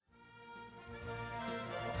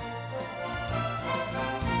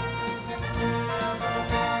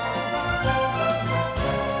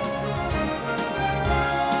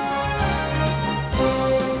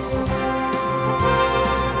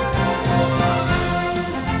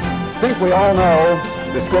think we all know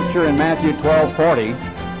the scripture in Matthew 12:40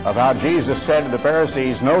 of how Jesus said to the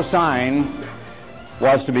Pharisees, no sign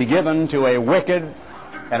was to be given to a wicked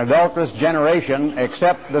and adulterous generation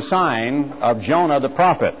except the sign of Jonah the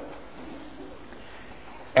prophet.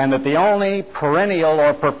 And that the only perennial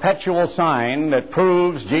or perpetual sign that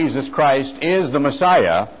proves Jesus Christ is the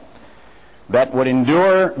Messiah, that would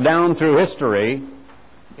endure down through history,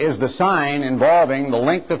 is the sign involving the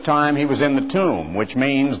length of time he was in the tomb, which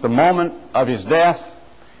means the moment of his death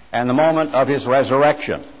and the moment of his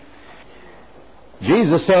resurrection.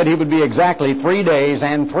 Jesus said he would be exactly 3 days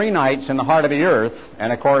and 3 nights in the heart of the earth,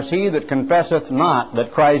 and of course he that confesseth not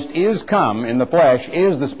that Christ is come in the flesh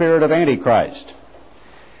is the spirit of Antichrist.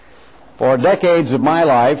 For decades of my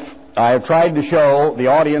life, I have tried to show the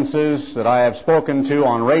audiences that I have spoken to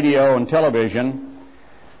on radio and television,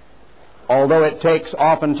 although it takes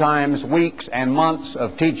oftentimes weeks and months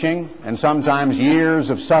of teaching and sometimes years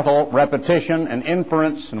of subtle repetition and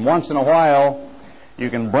inference, and once in a while you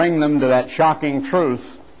can bring them to that shocking truth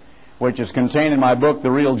which is contained in my book, The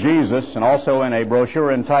Real Jesus, and also in a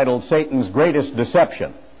brochure entitled Satan's Greatest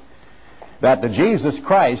Deception, that the Jesus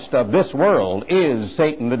Christ of this world is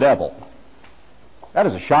Satan the devil. That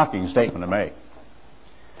is a shocking statement to make.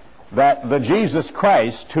 That the Jesus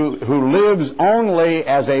Christ who lives only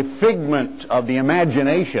as a figment of the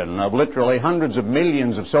imagination of literally hundreds of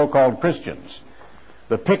millions of so-called Christians,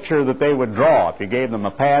 the picture that they would draw if you gave them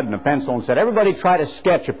a pad and a pencil and said, everybody try to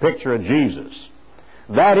sketch a picture of Jesus,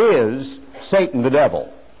 that is Satan the devil.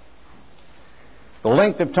 The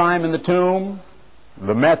length of time in the tomb,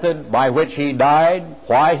 the method by which he died,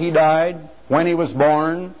 why he died, when he was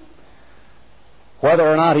born, whether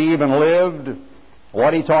or not he even lived,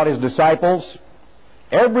 what he taught his disciples,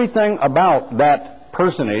 everything about that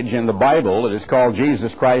personage in the Bible that is called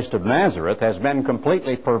Jesus Christ of Nazareth has been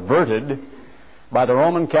completely perverted by the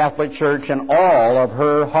Roman Catholic Church and all of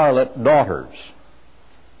her harlot daughters.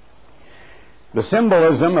 The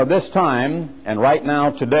symbolism of this time, and right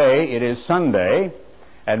now today, it is Sunday,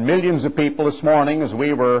 and millions of people this morning, as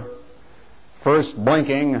we were first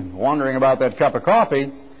blinking and wondering about that cup of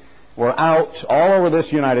coffee, were out all over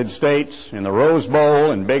this United States, in the Rose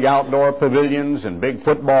Bowl, in big outdoor pavilions, and big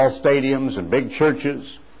football stadiums, and big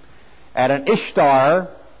churches, at an Ishtar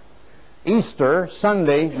Easter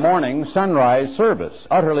Sunday morning sunrise service,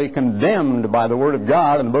 utterly condemned by the Word of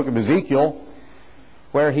God in the book of Ezekiel,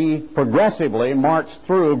 where he progressively marched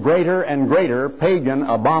through greater and greater pagan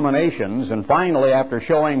abominations, and finally, after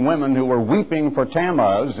showing women who were weeping for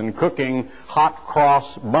Tammuz and cooking hot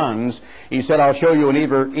cross buns, he said, I'll show you an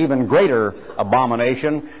even greater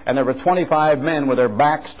abomination. And there were 25 men with their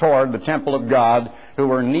backs toward the temple of God who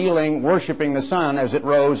were kneeling, worshiping the sun as it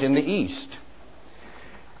rose in the east.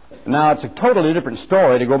 Now, it's a totally different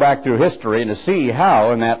story to go back through history and to see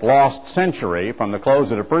how in that lost century, from the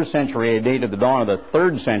close of the 1st century A.D. to the dawn of the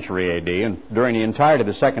 3rd century A.D., and during the entirety of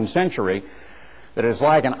the 2nd century, that it's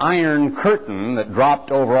like an iron curtain that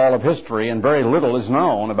dropped over all of history, and very little is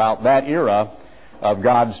known about that era of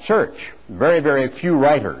God's church. Very, very few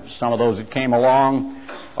writers. Some of those that came along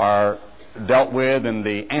are dealt with in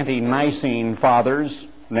the Ante-Nicene Fathers,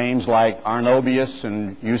 names like Arnobius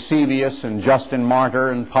and Eusebius and Justin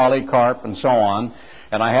Martyr and Polycarp and so on.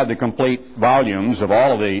 And I have the complete volumes of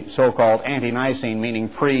all of the so-called Ante-Nicene, meaning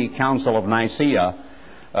pre-Council of Nicaea,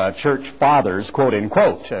 church fathers, quote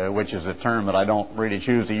unquote, which is a term that I don't really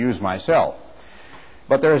choose to use myself.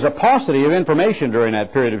 But there's a paucity of information during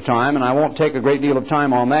that period of time, and I won't take a great deal of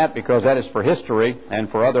time on that because that is for history and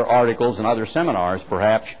for other articles and other seminars,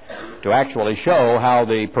 perhaps, to actually show how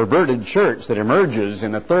the perverted church that emerges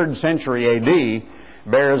in the 3rd century A.D.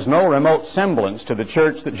 bears no remote semblance to the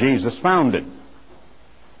church that Jesus founded.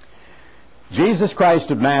 Jesus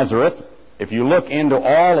Christ of Nazareth, if you look into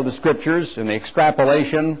all of the Scriptures and the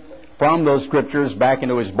extrapolation from those Scriptures back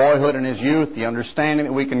into his boyhood and his youth, the understanding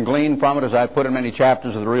that we can glean from it, as I put in many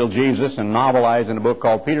chapters of The Real Jesus and novelized in a book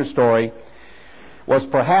called Peter's Story, was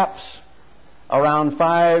perhaps around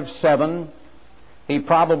 5'7". He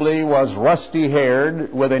probably was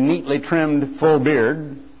rusty-haired with a neatly trimmed full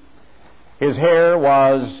beard. His hair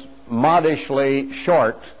was modishly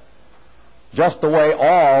short, just the way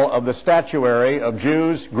all of the statuary of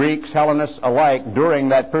Jews, Greeks, Hellenists alike during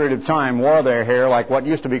that period of time wore their hair like what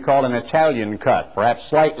used to be called an Italian cut, perhaps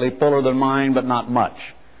slightly fuller than mine, but not much.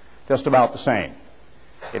 Just about the same.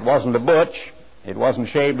 It wasn't a butch, it wasn't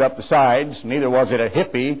shaved up the sides, neither was it a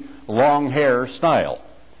hippie, long hair style.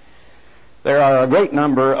 There are a great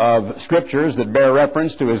number of scriptures that bear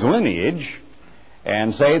reference to his lineage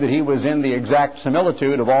and say that he was in the exact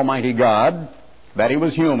similitude of Almighty God, that he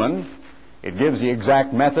was human. It gives the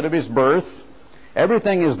exact method of his birth.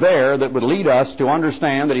 Everything is there that would lead us to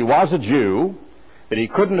understand that he was a Jew, that he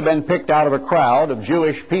couldn't have been picked out of a crowd of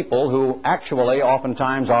Jewish people who actually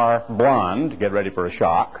oftentimes are blonde. Get ready for a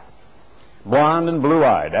shock. Blonde and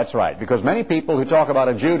blue-eyed, that's right, because many people who talk about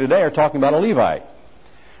a Jew today are talking about a Levite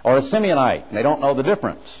or a Simeonite, and they don't know the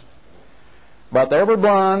difference. But there were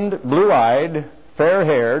blonde, blue-eyed,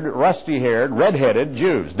 fair-haired, rusty-haired, red-headed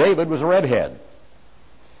Jews. David was a redhead.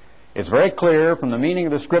 It's very clear from the meaning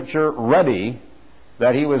of the Scripture, ruddy,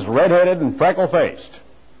 that he was red-headed and freckle-faced.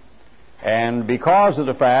 And because of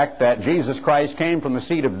the fact that Jesus Christ came from the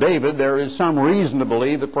seed of David, there is some reason to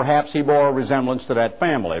believe that perhaps he bore a resemblance to that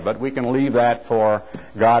family. But we can leave that for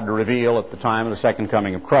God to reveal at the time of the second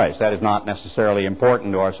coming of Christ. That is not necessarily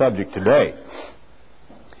important to our subject today.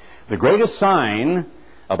 The greatest sign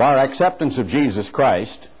of our acceptance of Jesus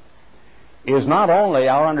Christ is not only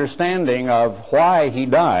our understanding of why he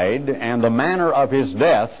died and the manner of his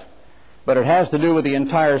death, but it has to do with the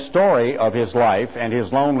entire story of his life and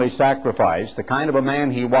his lonely sacrifice, the kind of a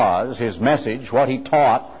man he was, his message, what he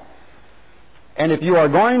taught. And if you are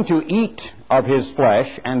going to eat of his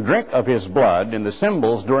flesh and drink of his blood in the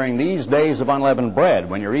symbols during these days of unleavened bread,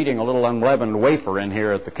 when you're eating a little unleavened wafer in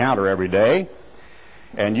here at the counter every day,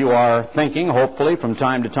 and you are thinking, hopefully, from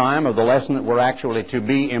time to time of the lesson that we're actually to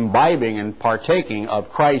be imbibing and partaking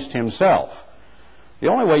of Christ himself. The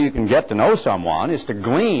only way you can get to know someone is to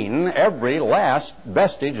glean every last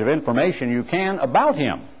vestige of information you can about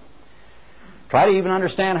him. Try to even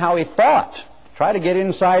understand how he thought. Try to get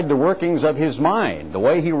inside the workings of his mind, the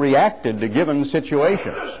way he reacted to given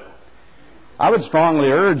situations. I would strongly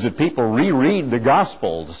urge that people reread the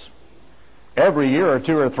Gospels every year or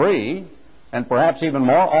two or three, and perhaps even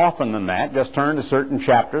more often than that. Just turn to certain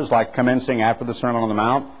chapters, like commencing after the Sermon on the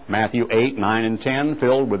Mount, Matthew 8, 9, and 10,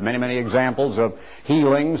 filled with many, many examples of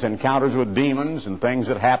healings, encounters with demons, and things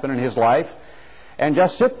that happen in his life, and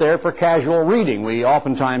just sit there for casual reading. We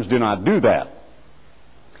oftentimes do not do that.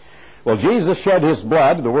 Well, Jesus shed his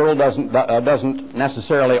blood. The world doesn't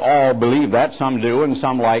necessarily all believe that. Some do, and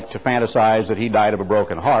some like to fantasize that he died of a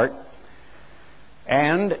broken heart.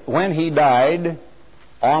 And when he died,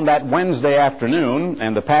 on that Wednesday afternoon,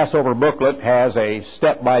 and the Passover booklet has a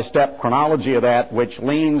step-by-step chronology of that, which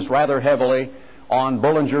leans rather heavily on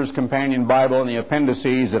Bullinger's Companion Bible and the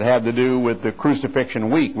appendices that have to do with the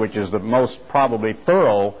Crucifixion Week, which is the most probably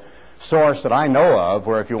thorough source that I know of,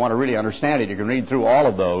 where if you want to really understand it, you can read through all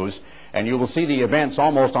of those, and you will see the events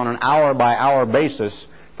almost on an hour-by-hour basis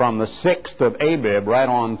from the 6th of Abib right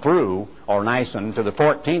on through, or Nisan, to the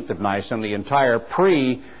 14th of Nisan, the entire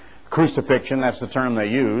crucifixion, that's the term they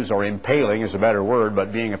use, or impaling is a better word,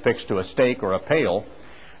 but being affixed to a stake or a pale,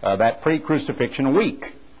 that pre-crucifixion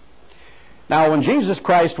week. Now, when Jesus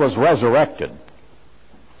Christ was resurrected,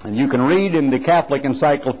 and you can read in the Catholic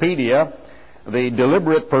Encyclopedia the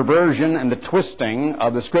deliberate perversion and the twisting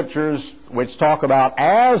of the Scriptures which talk about,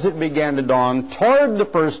 as it began to dawn toward the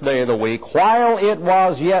first day of the week, while it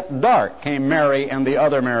was yet dark, came Mary and the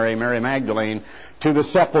other Mary, Mary Magdalene, to the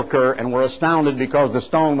sepulchre, and were astounded because the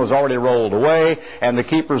stone was already rolled away, and the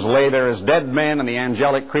keepers lay there as dead men, and the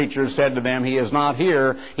angelic creatures said to them, he is not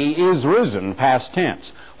here, he is risen, past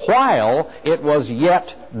tense. While it was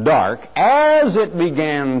yet dark, as it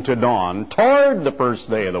began to dawn toward the first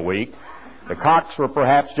day of the week, the cocks were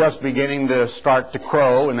perhaps just beginning to start to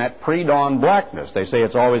crow in that pre-dawn blackness. They say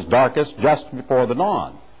it's always darkest just before the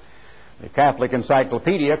dawn. The Catholic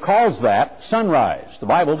Encyclopedia calls that sunrise. The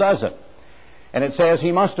Bible doesn't. And it says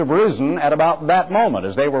he must have risen at about that moment,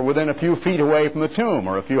 as they were within a few feet away from the tomb,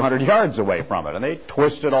 or a few hundred yards away from it. And they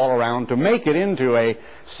twisted all around to make it into a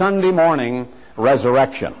Sunday morning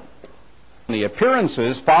resurrection. The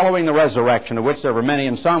appearances following the resurrection, of which there were many,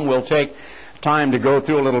 and some will take time to go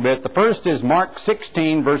through a little bit. The first is Mark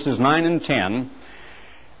 16, verses 9 and 10.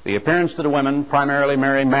 The appearance to the women, primarily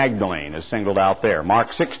Mary Magdalene, is singled out there.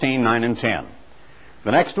 Mark 16, 9 and 10.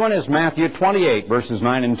 The next one is Matthew 28, verses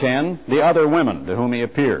 9 and 10, the other women to whom he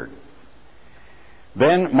appeared.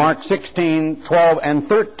 Then Mark 16, 12 and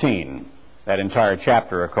 13, that entire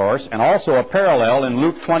chapter, of course, and also a parallel in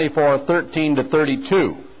Luke 24, 13 to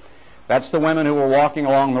 32. That's the women who were walking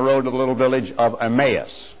along the road to the little village of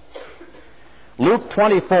Emmaus. Luke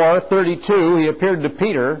 24, 32, he appeared to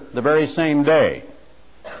Peter the very same day.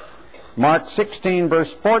 Mark 16,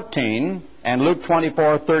 verse 14, and Luke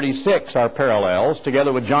 24, 36 are parallels,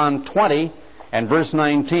 together with John 20 and verse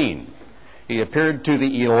 19. He appeared to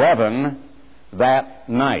the 11 that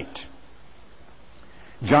night.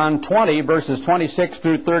 John 20, verses 26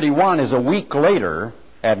 through 31 is a week later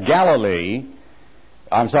at Galilee.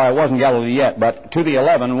 I'm sorry, it wasn't Galilee yet, but to the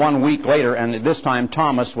 11, 1 week later, and this time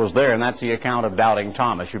Thomas was there, and that's the account of doubting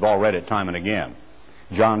Thomas. You've all read it time and again.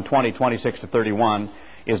 John 20, 26 to 31,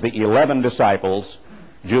 is the 11 disciples.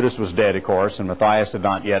 Judas was dead, of course, and Matthias had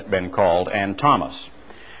not yet been called, and Thomas.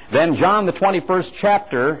 Then John, the 21st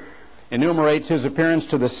chapter, enumerates his appearance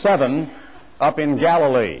to the 7 up in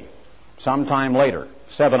Galilee sometime later,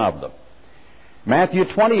 7 of them. Matthew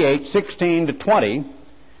 28, 16 to 20,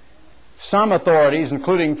 some authorities,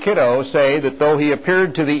 including Kiddo, say that though he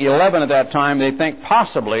appeared to the 11 at that time, they think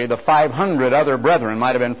possibly the 500 other brethren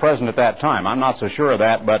might have been present at that time. I'm not so sure of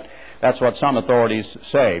that, but that's what some authorities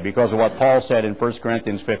say because of what Paul said in 1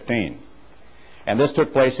 Corinthians 15. And this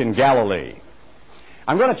took place in Galilee.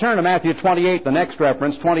 I'm going to turn to Matthew 28, the next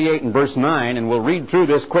reference, 28 and verse 9, and we'll read through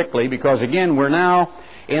this quickly because, again, we're now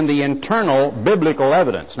in the internal biblical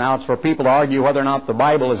evidence. Now, it's for people to argue whether or not the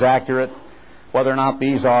Bible is accurate, whether or not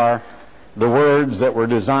these are the words that were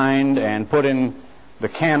designed and put in the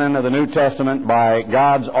canon of the New Testament by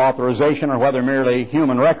God's authorization or whether merely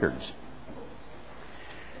human records.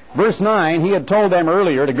 Verse 9, he had told them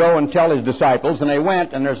earlier to go and tell his disciples, and they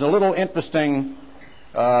went, and there's a little interesting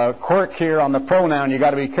quirk here on the pronoun. You've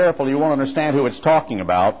got to be careful. You won't understand who it's talking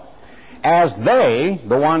about. As they,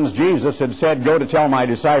 the ones Jesus had said, go to tell my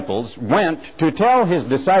disciples, went to tell his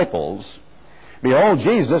disciples, behold,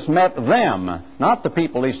 Jesus met them, not the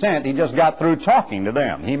people he sent. He just got through talking to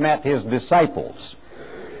them. He met his disciples,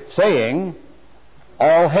 saying,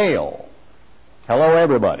 all hail. Hello,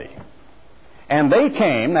 everybody. And they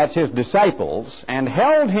came, that's his disciples, and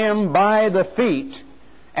held him by the feet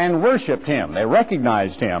and worshiped him. They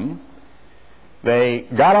recognized him. They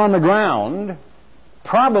got on the ground,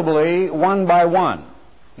 probably one by one.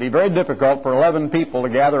 It'd be very difficult for 11 people to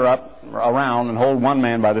gather up around and hold one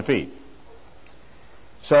man by the feet.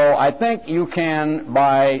 So I think you can,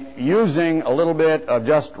 by using a little bit of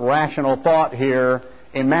just rational thought here,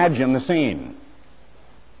 imagine the scene.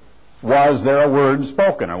 Was there a word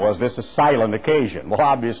spoken, or was this a silent occasion? Well,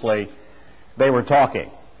 obviously, they were talking.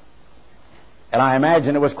 And I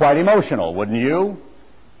imagine it was quite emotional, wouldn't you?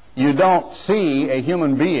 You don't see a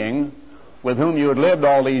human being with whom you had lived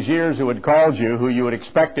all these years, who had called you, who you had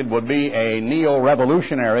expected would be a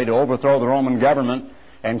neo-revolutionary to overthrow the Roman government,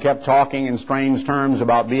 and kept talking in strange terms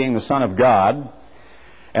about being the Son of God.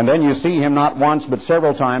 And then you see him not once but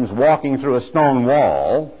several times walking through a stone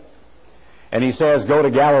wall. And he says, go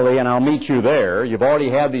to Galilee and I'll meet you there. You've already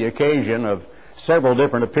had the occasion of several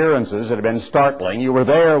different appearances that have been startling. You were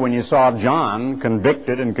there when you saw John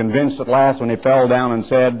convicted and convinced at last when he fell down and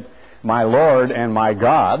said, my Lord and my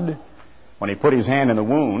God, when he put his hand in the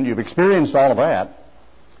wound. You've experienced all of that.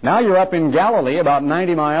 Now you're up in Galilee about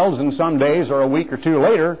 90 miles and some days or a week or two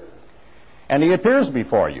later, and he appears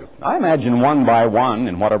before you. I imagine one by one,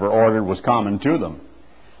 in whatever order was common to them,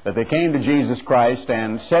 that they came to Jesus Christ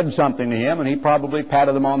and said something to him, and he probably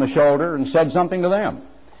patted them on the shoulder and said something to them.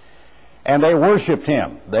 And they worshiped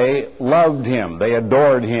him. They loved him. They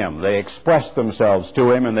adored him. They expressed themselves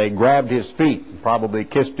to him, and they grabbed his feet and probably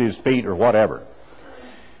kissed his feet or whatever.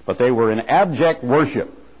 But they were in abject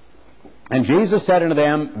worship. And Jesus said unto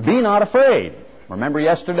them, be not afraid. Remember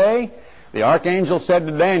yesterday? The archangel said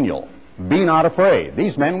to Daniel, be not afraid.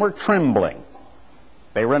 These men were trembling.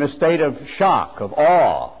 They were in a state of shock, of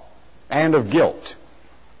awe, and of guilt.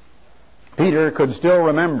 Peter could still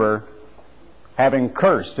remember having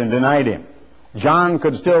cursed and denied him. John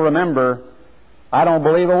could still remember, I don't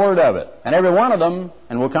believe a word of it. And every one of them,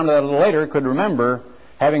 and we'll come to that a little later, could remember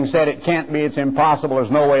having said, it can't be, it's impossible, there's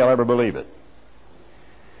no way I'll ever believe it.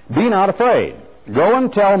 Be not afraid. Go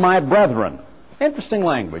and tell my brethren. Interesting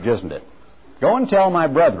language, isn't it? Go and tell my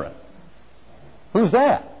brethren. Who's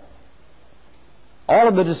that? All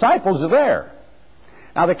of the disciples are there.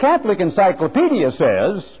 Now, the Catholic Encyclopedia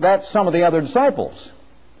says that's some of the other disciples.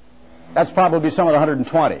 That's probably some of the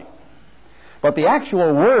 120. But the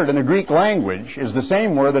actual word in the Greek language is the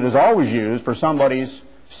same word that is always used for somebody's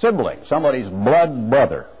sibling, somebody's blood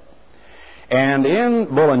brother. And in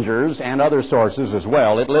Bullinger's and other sources as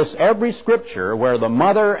well, it lists every scripture where the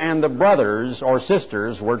mother and the brothers or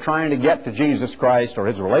sisters were trying to get to Jesus Christ or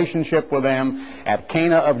his relationship with them at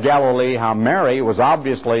Cana of Galilee, how Mary was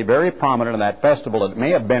obviously very prominent in that festival. It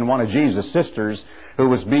may have been one of Jesus' sisters who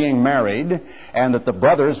was being married, and that the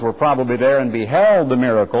brothers were probably there and beheld the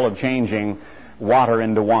miracle of changing water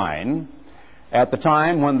into wine. At the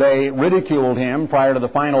time when they ridiculed him prior to the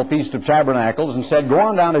final Feast of Tabernacles and said, go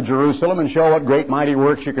on down to Jerusalem and show what great mighty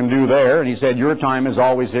works you can do there. And he said, your time is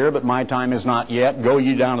always here, but my time is not yet. Go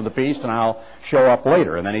ye down to the feast and I'll show up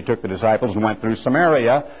later. And then he took the disciples and went through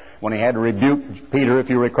Samaria when he had to rebuke Peter, if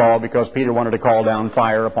you recall, because Peter wanted to call down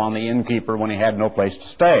fire upon the innkeeper when he had no place to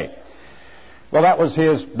stay. Well, that was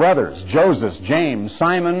his brothers, Joseph, James,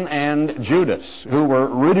 Simon, and Judas, who were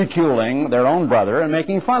ridiculing their own brother and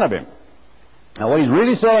making fun of him. Now, what he's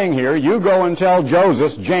really saying here, you go and tell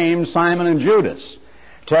Joseph, James, Simon, and Judas.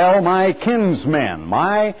 Tell my kinsmen,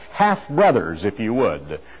 my half-brothers, if you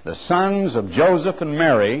would, the sons of Joseph and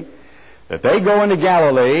Mary, that they go into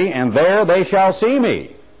Galilee, and there they shall see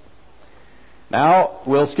me. Now,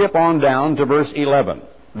 we'll skip on down to verse 11.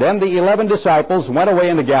 Then the 11 disciples went away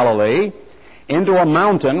into Galilee, into a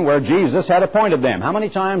mountain where Jesus had appointed them. How many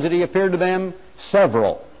times did he appear to them?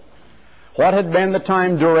 Several. What had been the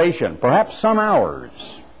time duration? Perhaps some hours.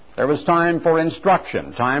 There was time for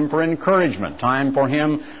instruction, time for encouragement, time for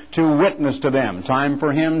him to witness to them, time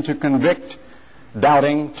for him to convict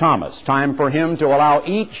doubting Thomas, time for him to allow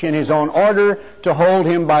each in his own order to hold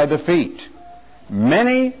him by the feet.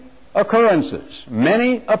 Many occurrences,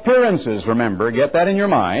 many appearances, remember, get that in your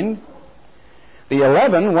mind. The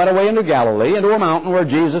 11 went away into Galilee, into a mountain where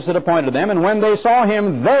Jesus had appointed them, and when they saw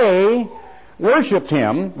him, they worshipped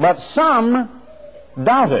him, but some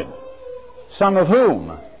doubted. Some of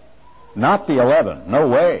whom? Not the 11. No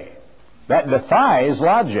way. That defies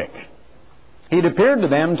logic. He'd appeared to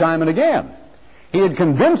them time and again. He had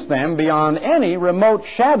convinced them beyond any remote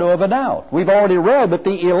shadow of a doubt. We've already read that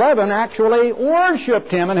the 11 actually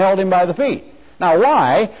worshipped him and held him by the feet. Now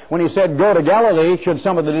why, when he said, go to Galilee, should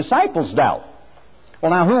some of the disciples doubt?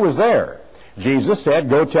 Well, now who was there? Jesus said,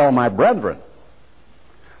 go tell my brethren.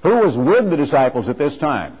 Who was with the disciples at this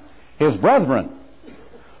time? His brethren.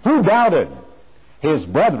 Who doubted? His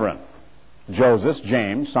brethren. Joseph,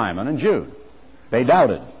 James, Simon, and Jude. They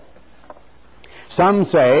doubted. Some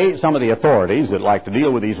say, some of the authorities that like to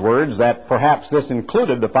deal with these words, that perhaps this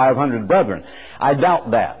included the 500 brethren. I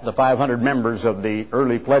doubt that, the 500 members of the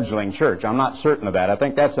early fledgling church. I'm not certain of that. I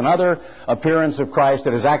think that's another appearance of Christ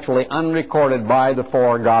that is actually unrecorded by the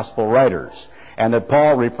four gospel writers, and that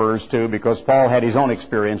Paul refers to because Paul had his own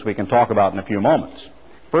experience we can talk about in a few moments.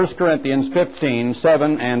 1 Corinthians 15,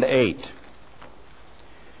 7 and 8.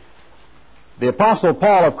 The Apostle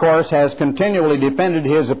Paul, of course, has continually defended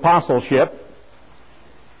his apostleship,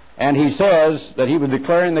 and he says that he was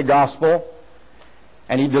declaring the gospel,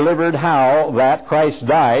 and he delivered how that Christ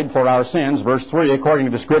died for our sins, verse 3, according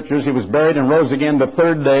to the Scriptures. He was buried and rose again the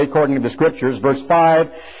third day, according to the Scriptures, verse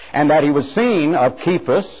 5, and that he was seen of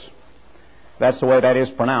Cephas. That's the way that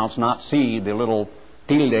is pronounced, not C, the little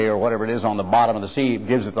tilde or whatever it is on the bottom of the C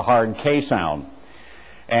gives it the hard K sound.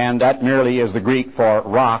 And that merely is the Greek for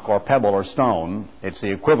rock or pebble or stone. It's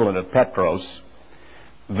the equivalent of Petros.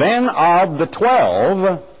 Then of the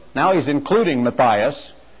 12, now he's including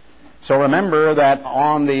Matthias. So remember that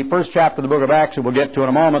on the first chapter of the book of Acts, that we'll get to in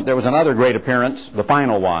a moment, there was another great appearance, the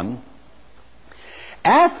final one.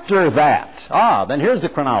 After that, then here's the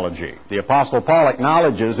chronology. The Apostle Paul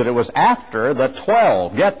acknowledges that it was after the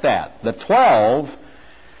 12. Get that. The 12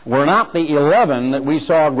 were not the 11 that we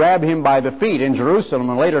saw grab him by the feet in Jerusalem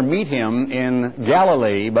and later meet him in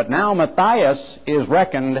Galilee, but now Matthias is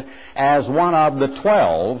reckoned as one of the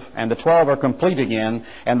 12, and the 12 are complete again,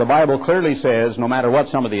 and the Bible clearly says, no matter what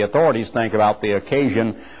some of the authorities think about the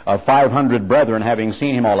occasion of 500 brethren having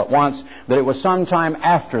seen him all at once, that it was sometime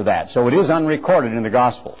after that. So it is unrecorded in the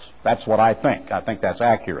Gospels. That's what I think. I think that's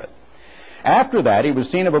accurate. After that, he was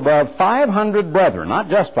seen of above 500 brethren, not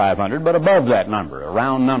just 500, but above that number, a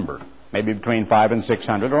round number, maybe between 500 and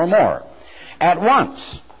 600 or more, at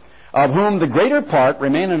once, of whom the greater part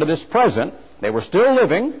remain unto this present. They were still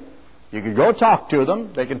living. You could go talk to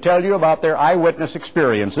them. They could tell you about their eyewitness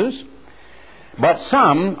experiences. But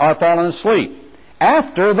some are fallen asleep.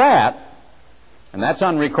 After that, and that's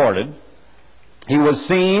unrecorded, he was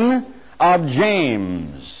seen of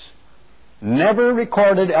James. Never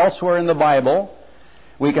recorded elsewhere in the Bible.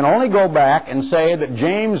 We can only go back and say that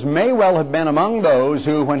James may well have been among those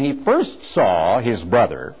who, when he first saw his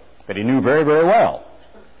brother, that he knew very, very well,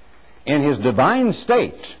 in his divine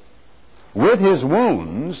state, with his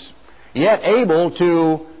wounds, yet able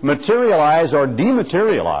to materialize or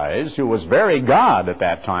dematerialize, who was very God at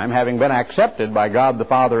that time, having been accepted by God the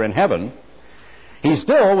Father in heaven, he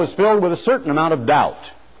still was filled with a certain amount of doubt.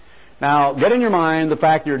 Now, get in your mind the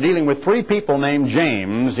fact that you're dealing with three people named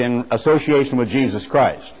James in association with Jesus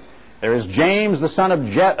Christ. There is James, the son of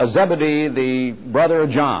Zebedee, the brother of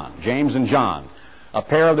John, James and John, a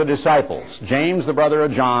pair of the disciples. James, the brother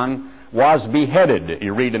of John, was beheaded,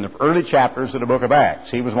 you read in the early chapters of the book of Acts.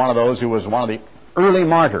 He was one of those who was one of the early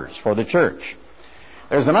martyrs for the church.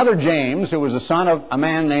 There's another James who was the son of a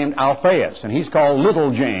man named Alphaeus, and he's called Little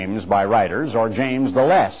James by writers, or James the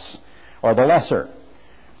Less, or the Lesser.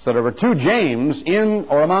 So there were two James in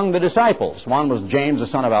or among the disciples. One was James the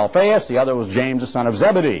son of Alphaeus, the other was James the son of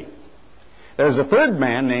Zebedee. there's a third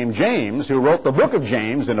man named James who wrote the book of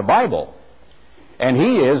James in the Bible. And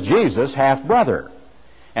he is Jesus' half-brother.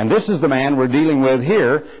 And this is the man we're dealing with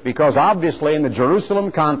here, because obviously in the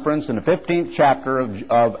Jerusalem conference in the 15th chapter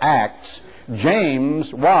of Acts,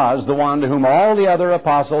 James was the one to whom all the other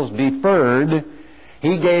apostles deferred.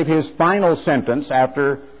 He gave his final sentence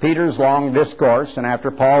after Peter's long discourse and after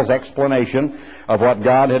Paul's explanation of what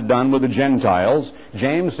God had done with the Gentiles.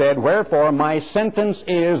 James said, "Wherefore my sentence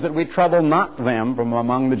is that we trouble not them from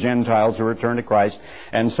among the Gentiles who return to Christ,"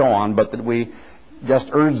 and so on, but that we just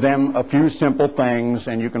urge them a few simple things,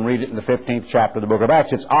 and you can read it in the 15th chapter of the book of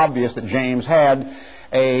Acts. It's obvious that James had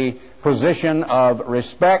a position of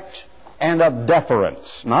respect and of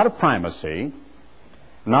deference, not of primacy,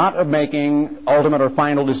 not of making ultimate or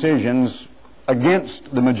final decisions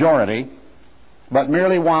against the majority, but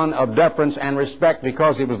merely one of deference and respect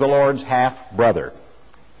because he was the Lord's half-brother.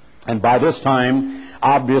 And by this time,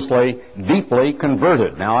 obviously, deeply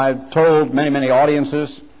converted. Now, I've told many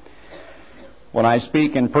audiences when I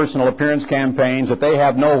speak in personal appearance campaigns that they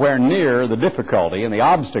have nowhere near the difficulty and the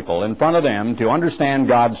obstacle in front of them to understand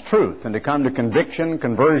God's truth and to come to conviction,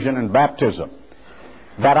 conversion, and baptism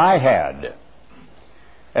that I had.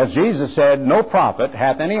 As Jesus said, no prophet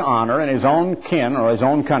hath any honor in his own kin or his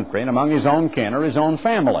own country and among his own kin or his own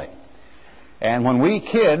family. And when we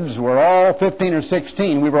kids were all 15 or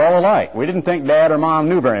 16, we were all alike. We didn't think Dad or Mom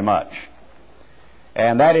knew very much.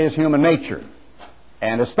 And that is human nature.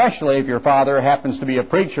 And especially if your father happens to be a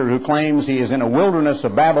preacher who claims he is in a wilderness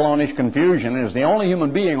of Babylonish confusion and is the only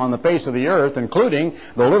human being on the face of the earth, including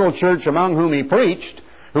the little church among whom he preached,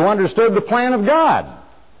 who understood the plan of God.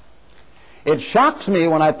 It shocks me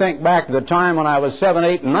when I think back to the time when I was 7,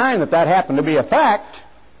 8, and 9 that happened to be a fact,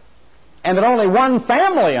 and that only one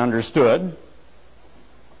family understood.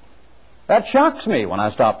 That shocks me when I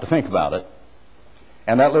stop to think about it.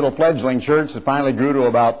 And that little fledgling church that finally grew to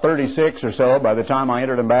about 36 or so by the time I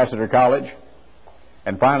entered Ambassador College,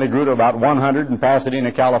 and finally grew to about 100 in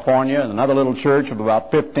Pasadena, California, and another little church of about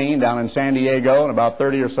 15 down in San Diego, and about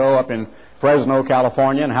 30 or so up in Fresno,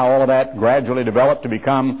 California, and how all of that gradually developed to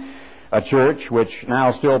become a church which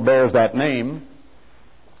now still bears that name,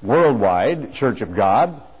 Worldwide Church of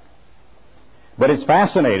God. But it's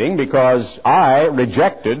fascinating because I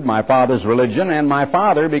rejected my father's religion, and my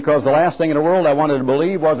father, because the last thing in the world I wanted to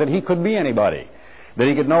believe was that he could be anybody, that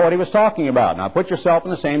he could know what he was talking about. Now put yourself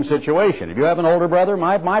in the same situation. If you have an older brother,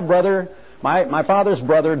 my father's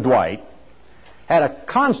brother Dwight had a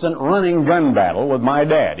constant running gun battle with my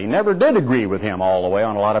dad. He never did agree with him all the way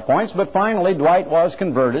on a lot of points, but finally Dwight was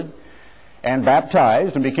converted and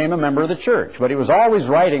baptized and became a member of the church. But he was always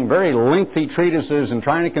writing very lengthy treatises and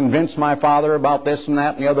trying to convince my father about this and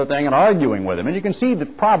that and the other thing and arguing with him. And you can see the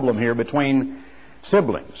problem here between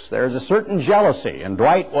siblings. There's a certain jealousy, and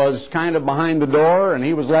Dwight was kind of behind the door and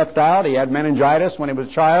he was left out. He had meningitis when he was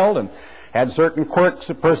a child and had certain quirks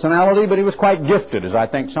of personality, but he was quite gifted, as I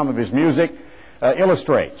think some of his music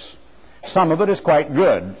illustrates. Some of it is quite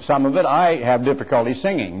good. Some of it I have difficulty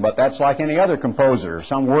singing, but that's like any other composer.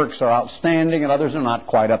 Some works are outstanding and others are not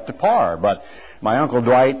quite up to par. But my Uncle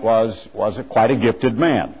Dwight was quite a gifted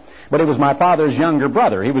man. But he was my father's younger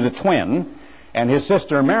brother. He was a twin, and his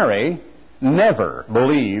sister Mary never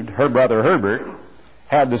believed her brother Herbert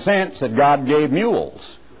had the sense that God gave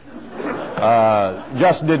mules.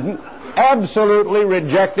 Just didn't. Absolutely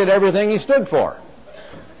rejected everything he stood for.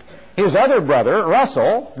 His other brother,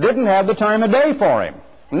 Russell, didn't have the time of day for him.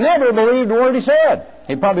 Never believed a word he said.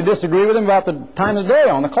 He'd probably disagree with him about the time of day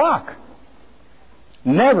on the clock.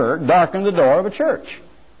 Never darkened the door of a church.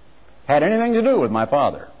 Had anything to do with my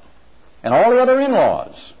father. And all the other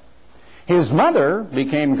in-laws. His mother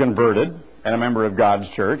became converted and a member of God's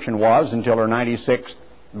church and was until her 96th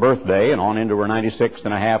birthday and on into her 96th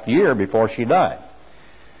and a half year before she died.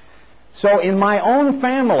 So in my own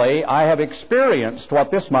family, I have experienced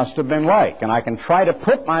what this must have been like. And I can try to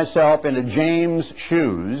put myself into James'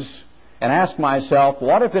 shoes and ask myself,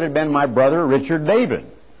 what if it had been my brother Richard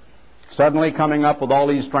David, suddenly coming up with all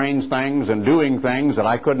these strange things and doing things that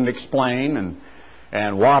I couldn't explain,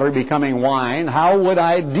 and water becoming wine? How would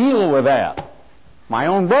I deal with that? My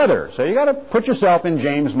own brother. So you got to put yourself in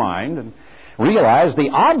James' mind and realize the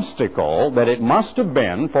obstacle that it must have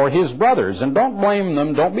been for his brothers. And don't blame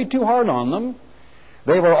them. Don't be too hard on them.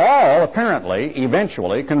 They were all, apparently,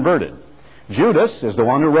 eventually converted. Judas is the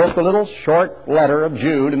one who wrote the little short letter of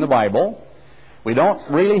Jude in the Bible. We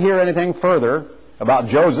don't really hear anything further about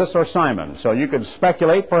Joseph or Simon, so you could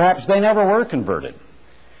speculate perhaps they never were converted.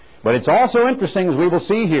 But it's also interesting, as we will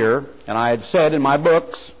see here, and I had said in my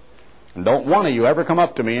books, and don't one of you ever come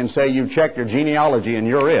up to me and say you've checked your genealogy and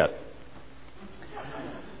you're it.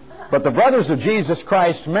 But the brothers of Jesus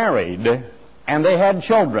Christ married, and they had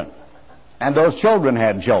children, and those children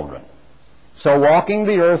had children. So walking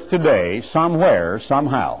the earth today, somewhere,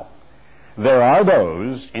 somehow, there are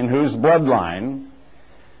those in whose bloodline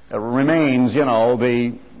remains,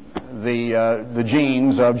 the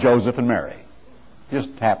genes of Joseph and Mary. Just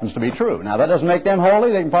happens to be true. Now, that doesn't make them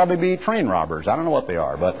holy. They can probably be train robbers. I don't know what they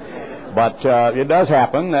are, but it does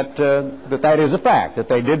happen that is a fact, that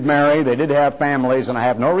they did marry, they did have families, and I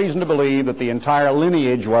have no reason to believe that the entire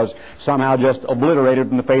lineage was somehow just obliterated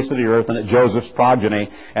from the face of the earth and that Joseph's progeny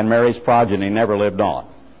and Mary's progeny never lived on.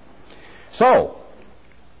 So,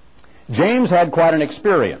 James had quite an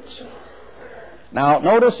experience. Now,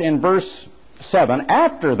 notice in verse 7,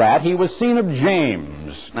 after that he was seen of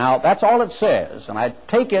James. Now, that's all it says, and I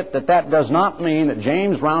take it that does not mean that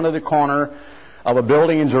James rounded the corner of a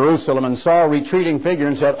building in Jerusalem and saw a retreating figure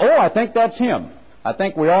and said, "Oh, I think that's him." I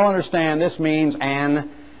think we all understand this means an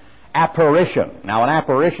apparition. Now, an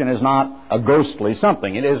apparition is not a ghostly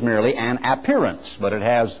something. It is merely an appearance, but it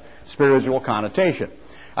has spiritual connotation.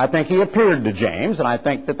 I think he appeared to James, and I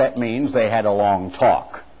think that means they had a long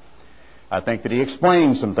talk. I think that he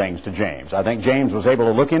explained some things to James. I think James was able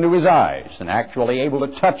to look into his eyes and actually able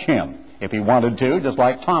to touch him if he wanted to, just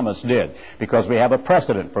like Thomas did, because we have a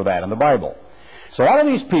precedent for that in the Bible. So all of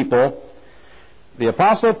these people, the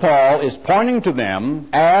Apostle Paul is pointing to them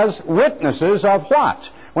as witnesses of what?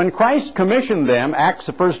 When Christ commissioned them, Acts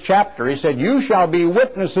the 1st chapter, he said, "You shall be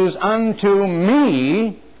witnesses unto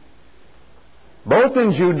me, both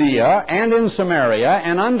in Judea and in Samaria,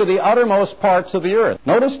 and unto the uttermost parts of the earth."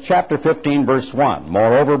 Notice chapter 15, verse 1.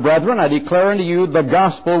 "Moreover, brethren, I declare unto you the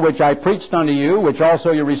gospel which I preached unto you, which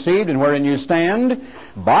also you received, and wherein you stand,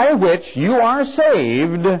 by which you are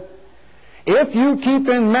saved, if you keep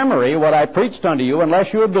in memory what I preached unto you,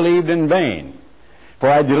 unless you have believed in vain. For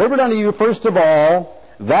I delivered unto you first of all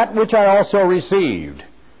that which I also received."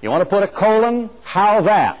 You want to put a colon? How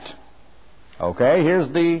that? Okay, here's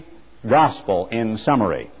the gospel in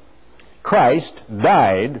summary. Christ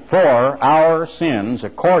died for our sins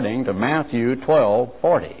according to Matthew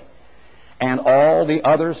 12:40. And all the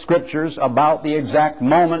other scriptures about the exact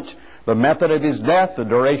moment, the method of his death, the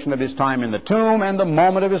duration of his time in the tomb, and the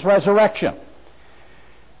moment of his resurrection.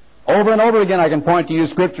 Over and over again I can point to you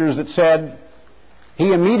scriptures that said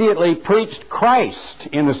he immediately preached Christ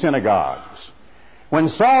in the synagogues. When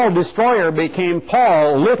Saul, destroyer, became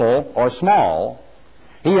Paul, little or small,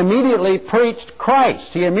 he immediately preached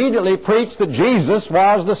Christ. He immediately preached that Jesus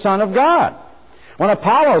was the Son of God. When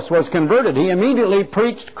Apollos was converted, he immediately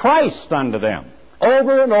preached Christ unto them,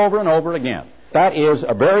 over and over and over again. That is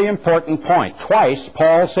a very important point. Twice,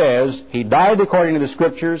 Paul says, he died according to the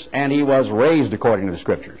Scriptures and he was raised according to the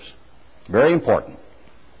Scriptures. Very important.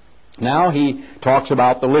 Now he talks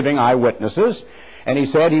about the living eyewitnesses, and he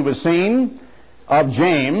said he was seen of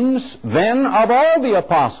James, then of all the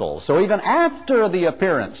apostles. So even after the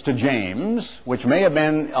appearance to James, which may have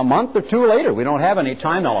been a month or two later, we don't have any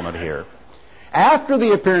time element here, after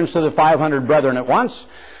the appearance to the 500 brethren at once,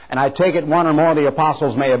 and I take it one or more of the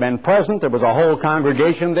apostles may have been present, there was a whole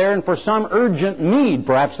congregation there, and for some urgent need,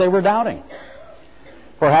 perhaps they were doubting.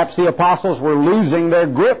 Perhaps the apostles were losing their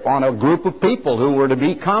grip on a group of people who were to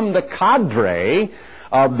become the cadre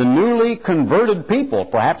of the newly converted people.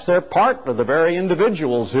 Perhaps they're part of the very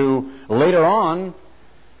individuals who later on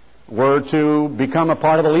were to become a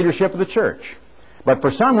part of the leadership of the church. But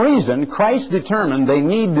for some reason, Christ determined they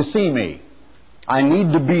need to see me. I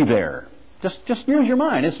need to be there. Just use your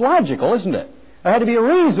mind. It's logical, isn't it? There had to be a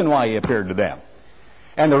reason why he appeared to them.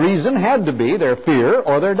 And the reason had to be their fear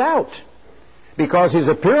or their doubt. Because his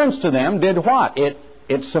appearance to them did what?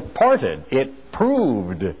 It supported, it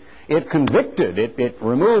proved, it convicted, it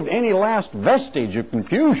removed any last vestige of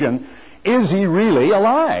confusion. Is he really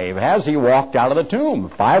alive? Has he walked out of the tomb?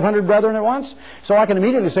 500 brethren at once? So I can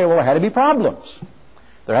immediately say, well, there had to be problems.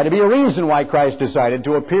 There had to be a reason why Christ decided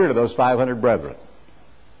to appear to those 500 brethren.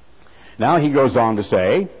 Now he goes on to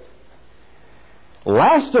say,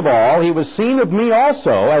 last of all, he was seen of me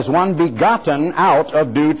also as one begotten out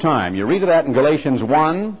of due time. You read of that in Galatians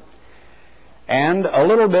 1, and a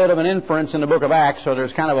little bit of an inference in the book of Acts, so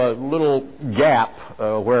there's kind of a little gap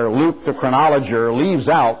where Luke, the chronologer, leaves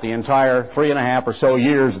out the entire 3.5 or so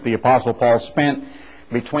years that the Apostle Paul spent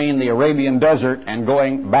between the Arabian desert and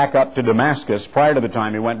going back up to Damascus prior to the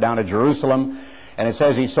time he went down to Jerusalem. And it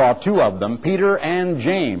says he saw two of them, Peter and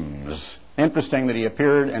James. Interesting that he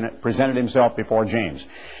appeared and presented himself before James.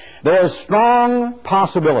 There is strong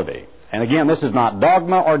possibility, and again, this is not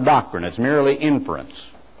dogma or doctrine, it's merely inference,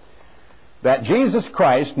 that Jesus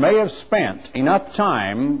Christ may have spent enough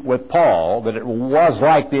time with Paul that it was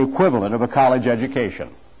like the equivalent of a college education.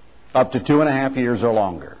 up to 2.5 years or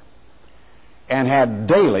longer, and had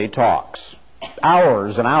daily talks,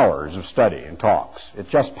 hours and hours of study and talks. It's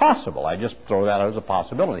just possible. I just throw that out as a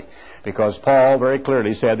possibility, because Paul very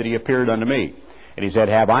clearly said that he appeared unto me. And he said,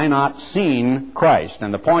 have I not seen Christ?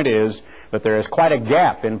 And the point is that there is quite a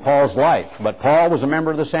gap in Paul's life. But Paul was a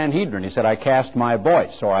member of the Sanhedrin. He said, I cast my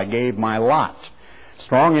voice, or I gave my lot.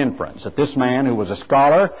 Strong inference that this man, who was a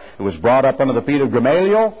scholar, who was brought up under the feet of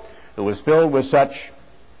Gamaliel, who was filled with such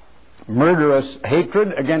murderous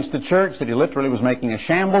hatred against the church that he literally was making a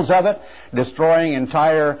shambles of it, destroying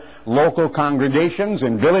entire local congregations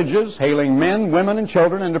in villages, hailing men, women, and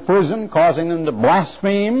children into prison, causing them to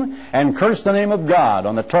blaspheme and curse the name of God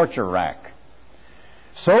on the torture rack.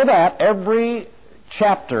 So that every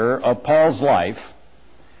chapter of Paul's life,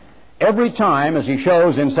 every time, as he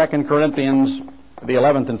shows in 2 Corinthians, the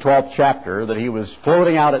 11th and 12th chapter, that he was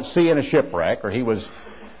floating out at sea in a shipwreck, or he was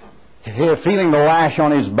feeling the lash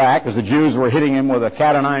on his back as the Jews were hitting him with a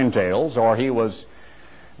cat o' nine tails, or he was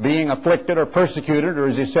being afflicted or persecuted, or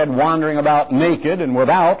as he said, wandering about naked and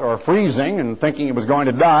without, or freezing and thinking he was going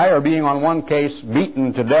to die, or being on one case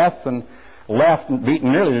beaten to death and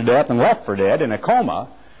beaten nearly to death and left for dead in a coma,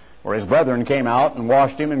 where his brethren came out and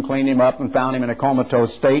washed him and cleaned him up and found him in a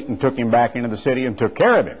comatose state and took him back into the city and took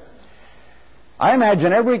care of him. I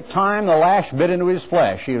imagine every time the lash bit into his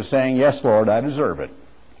flesh, he was saying, yes, Lord, I deserve it.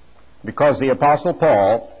 Because the Apostle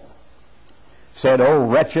Paul said, oh,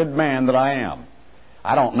 wretched man that I am.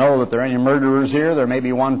 I don't know that there are any murderers here. There may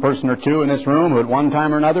be one person or two in this room who at one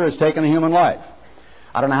time or another has taken a human life.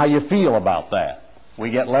 I don't know how you feel about that. We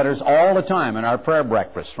get letters all the time in our prayer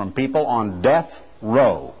breakfasts from people on death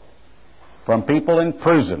row, from people in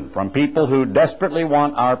prison, from people who desperately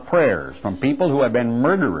want our prayers, from people who have been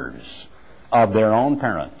murderers of their own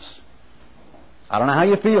parents. I don't know how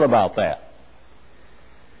you feel about that.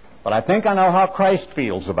 But I think I know how Christ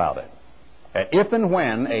feels about it. That if and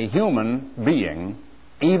when a human being,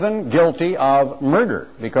 even guilty of murder,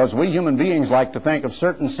 because we human beings like to think of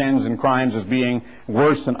certain sins and crimes as being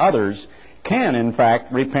worse than others, can in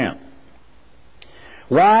fact repent.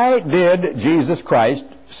 Why did Jesus Christ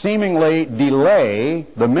seemingly delay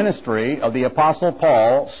the ministry of the Apostle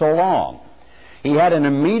Paul so long? He had an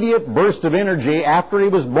immediate burst of energy after he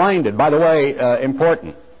was blinded. By the way,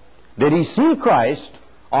 important. Did he see Christ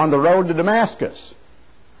on the road to Damascus?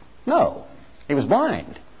 No. He was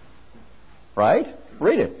blind. Right?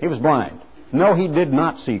 Read it. He was blind. No, he did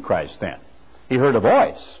not see Christ then. He heard a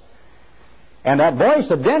voice. And that voice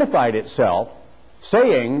identified itself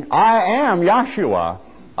saying, I am Yahshua,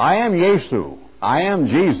 I am Yesu, I am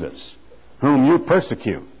Jesus, whom you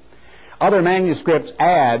persecute. Other manuscripts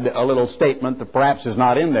add a little statement that perhaps is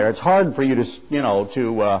not in there. It's hard for you to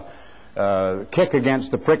kick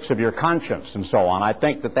against the pricks of your conscience and so on. I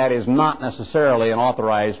think that is not necessarily an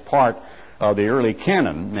authorized part of the early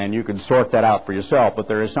canon, and you could sort that out for yourself, but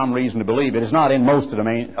there is some reason to believe it is not in most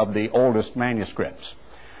of the oldest manuscripts.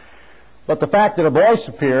 But the fact that a voice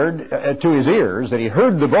appeared to his ears, that he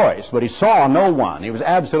heard the voice, but he saw no one, he was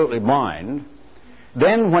absolutely blind.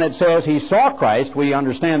 Then when it says he saw Christ, we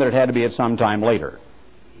understand that it had to be at some time later.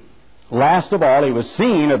 Last of all, he was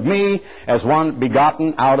seen of me as one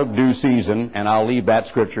begotten out of due season, and I'll leave that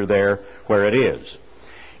scripture there where it is.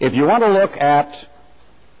 If you want to look at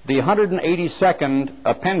the 182nd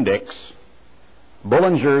appendix,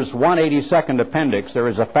 Bullinger's 182nd appendix, there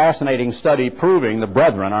is a fascinating study proving the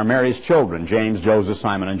brethren are Mary's children, James, Joseph,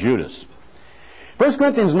 Simon, and Judas. 1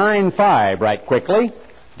 Corinthians 9:5, right quickly,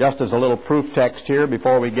 just as a little proof text here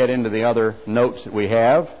before we get into the other notes that we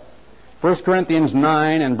have. 1 Corinthians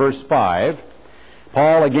 9 and verse 5.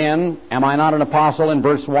 Paul again, am I not an apostle in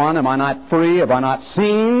verse 1? Am I not free? Have I not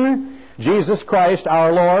seen Jesus Christ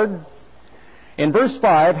our Lord? In verse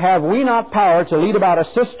 5, have we not power to lead about a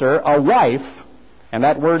sister, a wife, and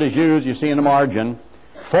that word is used, you see in the margin,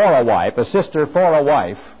 for a wife, a sister for a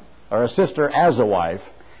wife, or a sister as a wife,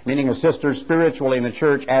 meaning a sister spiritually in the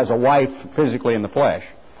church as a wife physically in the flesh,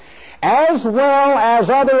 as well as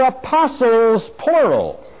other apostles,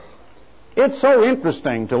 plural. It's so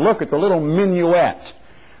interesting to look at the little minuet,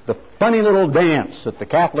 the funny little dance that the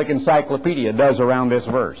Catholic Encyclopedia does around this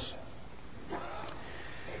verse.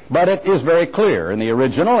 But it is very clear in the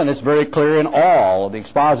original, and it's very clear in all of the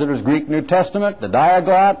expositors' Greek New Testament, the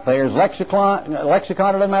Diaglott, Thayer's lexicon, it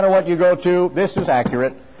doesn't matter what you go to, this is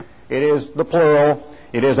accurate. It is the plural,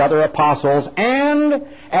 it is other apostles, and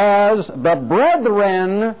as the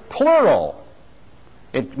brethren, plural.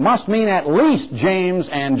 It must mean at least James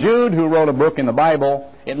and Jude, who wrote a book in the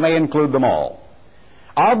Bible. It may include them all.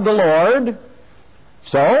 Of the Lord.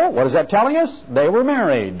 So, what is that telling us? They were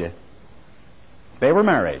married. They were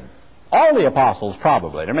married. All the apostles,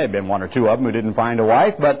 probably. There may have been one or two of them who didn't find a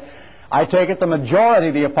wife, but I take it the majority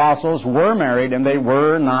of the apostles were married, and they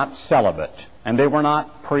were not celibate, and they were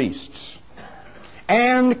not priests.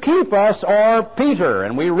 And Cephas, or Peter,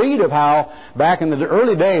 and we read of how back in the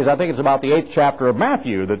early days, I think it's about the 8th chapter of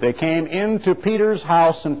Matthew, that they came into Peter's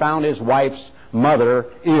house and found his wife's mother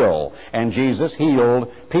ill, and Jesus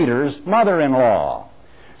healed Peter's mother-in-law.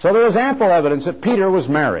 So there is ample evidence that Peter was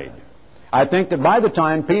married. I think that by the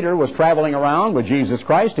time Peter was traveling around with Jesus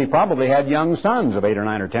Christ, he probably had young sons of 8 or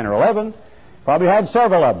 9 or 10 or 11. Probably had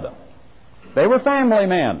several of them. They were family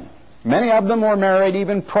men. Many of them were married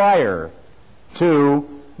even prior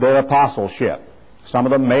to their apostleship. Some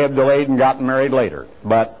of them may have delayed and gotten married later.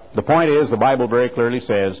 But the point is, the Bible very clearly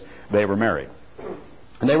says they were married.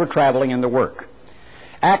 And they were traveling in their work.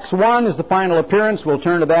 Acts 1 is the final appearance. We'll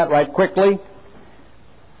turn to that right quickly.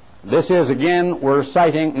 This is, again, we're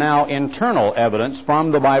citing now internal evidence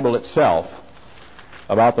from the Bible itself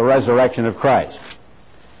about the resurrection of Christ.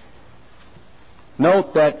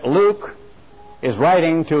 Note that Luke is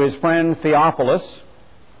writing to his friend Theophilus,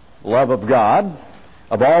 love of God,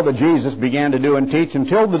 of all that Jesus began to do and teach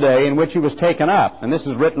until the day in which he was taken up. And this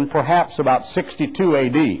is written perhaps about 62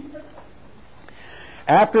 A.D.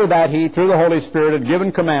 After that he, through the Holy Spirit, had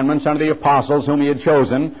given commandments unto the apostles whom he had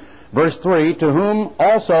chosen, verse 3, to whom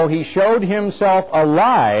also he showed himself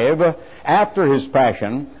alive after his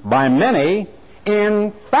passion by many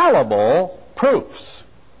infallible proofs.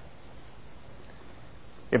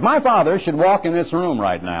 If my father should walk in this room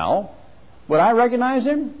right now, would I recognize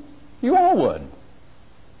him? You all would.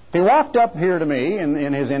 If he walked up here to me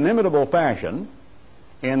in his inimitable fashion,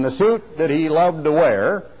 in the suit that he loved to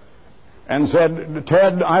wear, and said,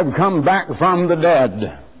 "Ted, I've come back from the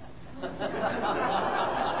dead.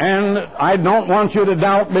 And I don't want you to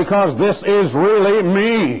doubt because this is really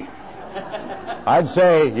me," I'd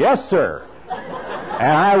say, "Yes, sir."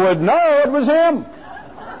 And I would know it was him.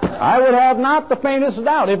 I would have not the faintest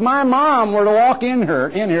doubt. If my mom were to walk in here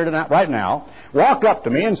tonight, right now, walk up to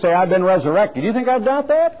me and say, "I've been resurrected," do you think I'd doubt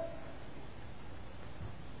that?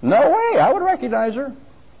 No way. I would recognize her.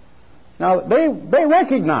 Now, they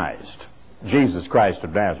recognized Jesus Christ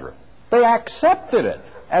of Nazareth. They accepted it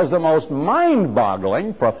as the most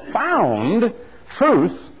mind-boggling, profound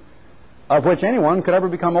truth of which anyone could ever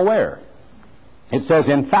become aware. It says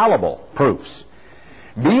infallible proofs.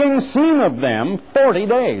 Being seen of them 40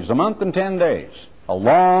 days, a month and 10 days, a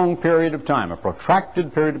long period of time, a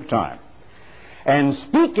protracted period of time. And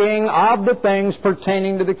speaking of the things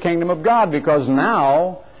pertaining to the kingdom of God, because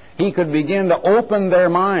now he could begin to open their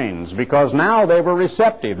minds, because now they were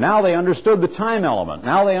receptive. Now they understood the time element.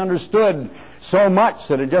 Now they understood so much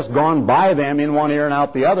that had just gone by them in one ear and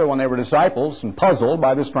out the other when they were disciples and puzzled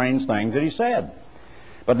by the strange things that he said.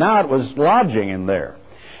 But now it was lodging in there.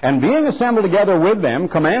 And being assembled together with them,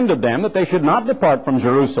 commanded them that they should not depart from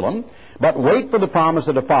Jerusalem, but wait for the promise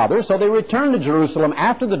of the Father. So they returned to Jerusalem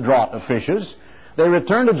after the draught of fishes. They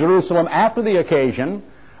returned to Jerusalem after the occasion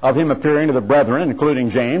of him appearing to the brethren, including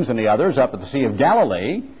James and the others, up at the Sea of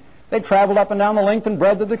Galilee. They traveled up and down the length and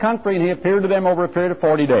breadth of the country, and he appeared to them over a period of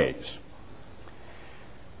 40 days.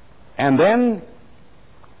 And then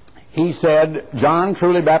he said, "John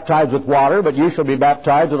truly baptized with water, but you shall be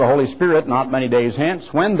baptized with the Holy Spirit not many days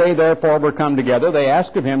hence." When they therefore were come together, they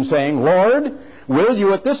asked of him, saying, "Lord, will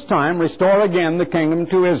you at this time restore again the kingdom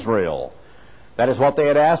to Israel?" That is what they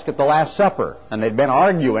had asked at the Last Supper, and they'd been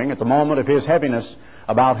arguing at the moment of his heaviness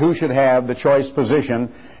about who should have the choice position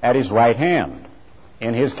at his right hand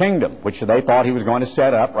in his kingdom, which they thought he was going to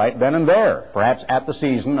set up right then and there, perhaps at the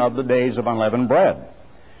season of the days of unleavened bread.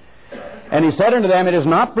 And he said unto them, "It is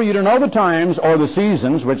not for you to know the times or the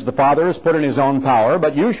seasons which the Father has put in his own power,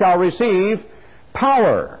 but you shall receive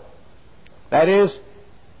power." That is,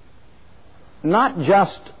 not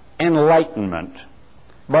just enlightenment,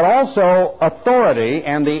 but also authority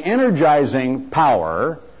and the energizing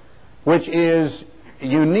power which is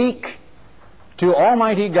unique to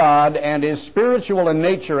Almighty God and is spiritual in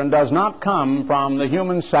nature and does not come from the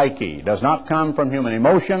human psyche, does not come from human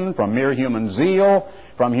emotion, from mere human zeal,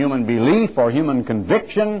 from human belief or human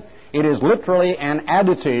conviction. It is literally an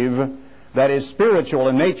additive that is spiritual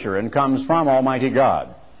in nature and comes from Almighty God,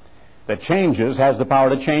 that has the power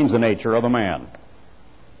to change the nature of a man.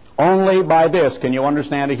 Only by this can you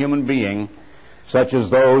understand a human being such as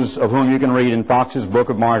those of whom you can read in Fox's Book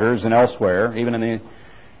of Martyrs and elsewhere, even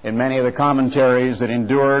in many of the commentaries that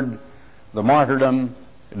endured the martyrdom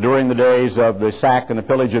during the days of the sack and the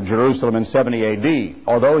pillage of Jerusalem in 70 A.D.,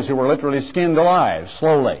 or those who were literally skinned alive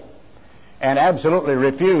slowly and absolutely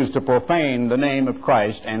refused to profane the name of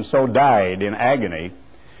Christ and so died in agony.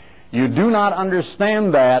 You do not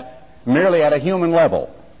understand that merely at a human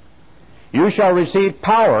level. You shall receive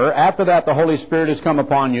power. After that the Holy Spirit has come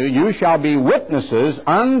upon you. You shall be witnesses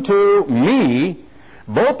unto me,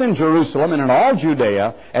 both in Jerusalem and in all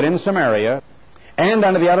Judea and in Samaria, and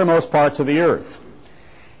unto the uttermost parts of the earth.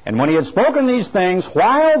 And when he had spoken these things,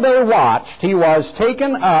 while they watched, he was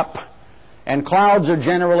taken up, and clouds are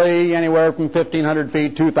generally anywhere from 1,500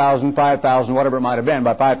 feet, 2,000, 5,000, whatever it might have been.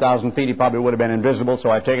 By 5,000 feet he probably would have been invisible, so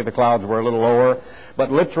I take it the clouds were a little lower.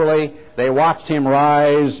 But literally, they watched him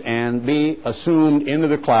rise and be assumed into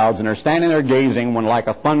the clouds, and they're standing there gazing when, like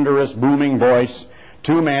a thunderous, booming voice,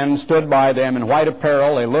 two men stood by them in white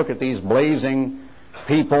apparel. They look at these blazing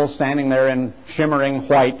people standing there in shimmering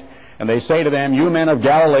white, and they say to them, "You men of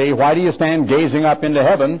Galilee, why do you stand gazing up into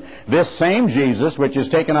heaven? This same Jesus, which is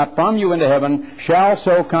taken up from you into heaven, shall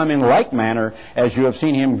so come in like manner as you have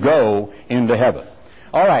seen him go into heaven."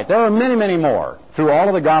 All right, there are many, many more. Through all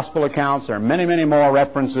of the gospel accounts, there are many, many more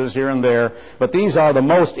references here and there, but these are the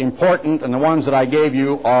most important and the ones that I gave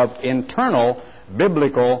you of internal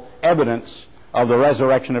biblical evidence of the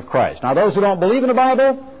resurrection of Christ. Now, those who don't believe in the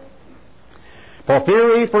Bible,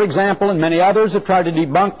 Porphyry, for example, and many others have tried to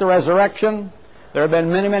debunk the resurrection. There have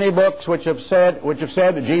been many, many books which have said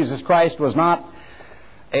that Jesus Christ was not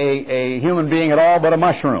a human being at all, but a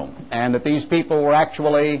mushroom, and that these people were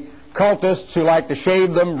actually cultists who liked to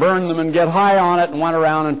shave them, burn them, and get high on it, and went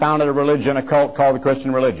around and founded a religion, a cult called the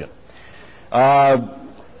Christian religion.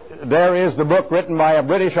 There is the book written by a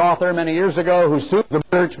British author many years ago who sued the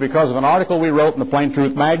church because of an article we wrote in the Plain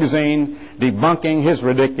Truth magazine debunking his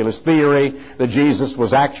ridiculous theory that Jesus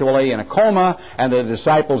was actually in a coma and the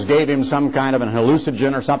disciples gave him some kind of an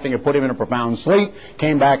hallucinogen or something to put him in a profound sleep,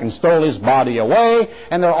 came back and stole his body away,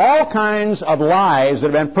 and there are all kinds of lies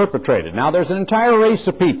that have been perpetrated. Now, there's an entire race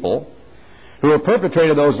of people who have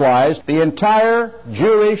perpetrated those lies. The entire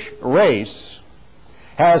Jewish race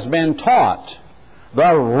has been taught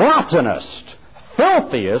the rottenest,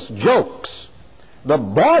 filthiest jokes, the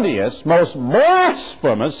bawdiest, most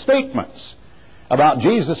blasphemous statements about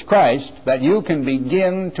Jesus Christ that you can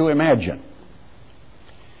begin to imagine.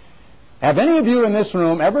 Have any of you in this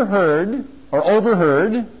room ever heard or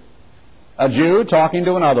overheard a Jew talking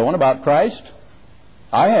to another one about Christ?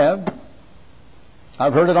 I have.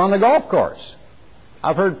 I've heard it on the golf course.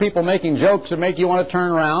 I've heard people making jokes that make you want to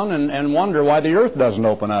turn around and wonder why the earth doesn't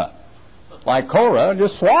open up. Like Korah,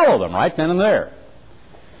 just swallow them right then and there.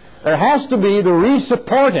 There has to be the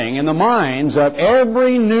resupporting in the minds of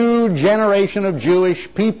every new generation of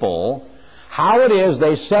Jewish people how it is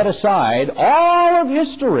they set aside all of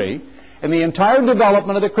history and the entire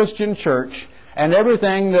development of the Christian church and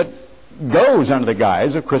everything that goes under the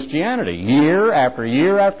guise of Christianity, year after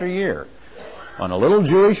year after year. When a little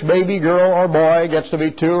Jewish baby girl or boy gets to be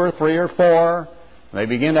 2 or 3 or 4, they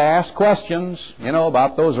begin to ask questions,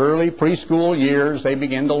 about those early preschool years. They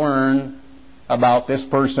begin to learn about this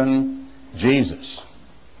person, Jesus.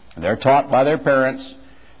 And they're taught by their parents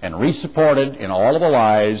and resupported in all of the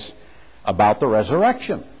lies about the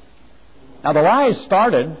resurrection. Now, the lies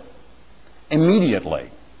started immediately.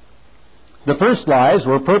 The first lies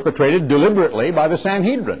were perpetrated deliberately by the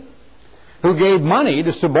Sanhedrin, who gave money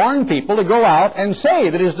to suborn people to go out and say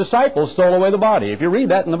that his disciples stole away the body. If you read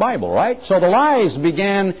that in the Bible, right? So the lies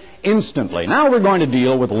began instantly. Now we're going to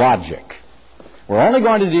deal with logic. We're only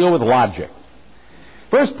going to deal with logic.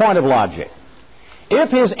 First point of logic. If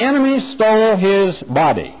his enemies stole his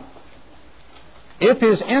body,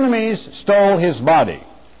 enemies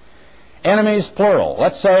plural,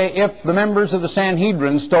 let's say if the members of the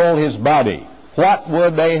Sanhedrin stole his body, what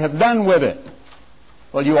would they have done with it?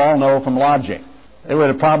 Well, you all know from logic. They would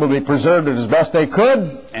have probably preserved it as best they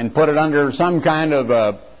could and put it under some kind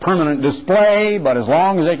of permanent display, but as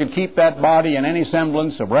long as they could keep that body in any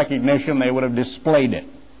semblance of recognition, they would have displayed it.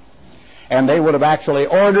 And they would have actually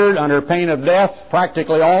ordered, under pain of death,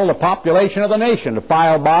 practically all the population of the nation to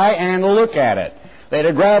file by and look at it. They'd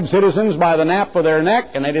have grabbed citizens by the nape of their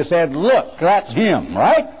neck and they'd have said, "Look, that's him,"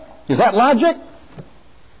 right? Is that logic?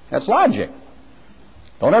 That's logic.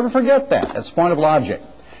 Don't ever forget that. That's the point of logic.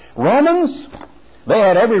 Romans, they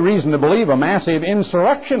had every reason to believe a massive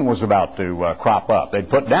insurrection was about to crop up. They'd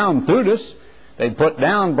put down Theudas. They'd put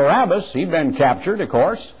down Barabbas. He'd been captured, of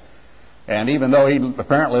course. And even though he'd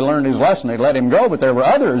apparently learned his lesson, they'd let him go. But there were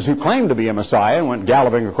others who claimed to be a Messiah and went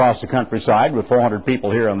galloping across the countryside with 400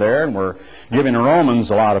 people here and there and were giving the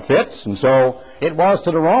Romans a lot of fits. And so it was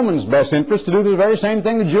to the Romans' best interest to do the very same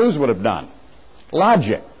thing the Jews would have done.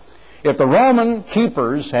 Logic. If the Roman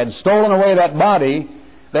keepers had stolen away that body,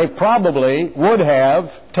 they probably would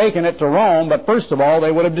have taken it to Rome, but first of all,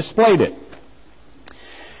 they would have displayed it.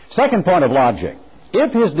 Second point of logic.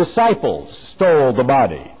 If his disciples stole the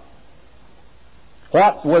body,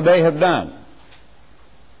 what would they have done?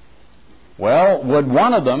 Well, would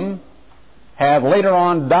one of them have later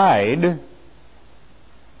on died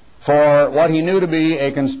for what he knew to be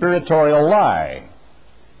a conspiratorial lie?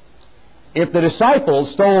 If the disciples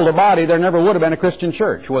stole the body, there never would have been a Christian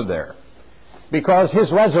church, would there? Because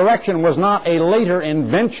his resurrection was not a later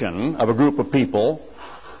invention of a group of people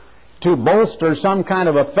to bolster some kind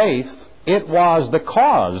of a faith. It was the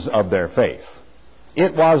cause of their faith.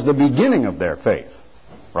 It was the beginning of their faith.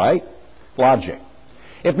 Right? Logic.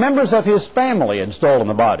 If members of his family had stolen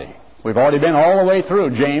the body, we've already been all the way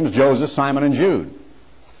through James, Joseph, Simon, and Jude,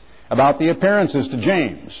 about the appearances to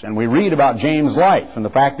James, and we read about James' life and the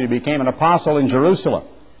fact that he became an apostle in Jerusalem.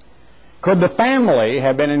 Could the family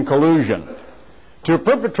have been in collusion to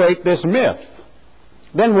perpetrate this myth?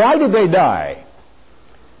 Then why did they die?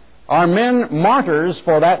 Are men martyrs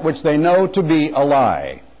for that which they know to be a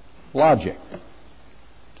lie? Logic.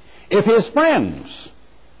 If his friends,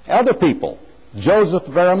 other people, Joseph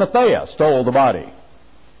of Arimathea, stole the body,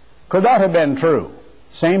 could that have been true?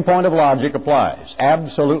 Same point of logic applies.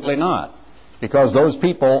 Absolutely not. Because those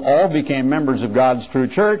people all became members of God's true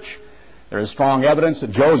church. There is strong evidence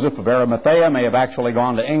that Joseph of Arimathea may have actually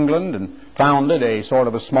gone to England and founded a sort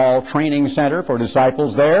of a small training center for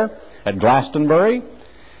disciples there at Glastonbury.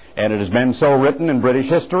 And it has been so written in British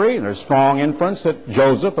history. There's strong inference that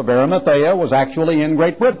Joseph of Arimathea was actually in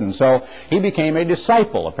Great Britain. So he became a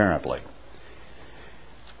disciple, apparently.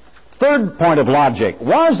 Third point of logic,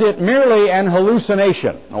 was it merely an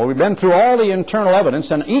hallucination? Well, we've been through all the internal evidence,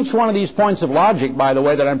 and each one of these points of logic, by the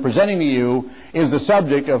way, that I'm presenting to you is the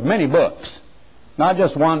subject of many books. Not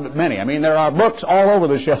just one, but many. I mean, there are books all over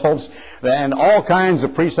the shelves and all kinds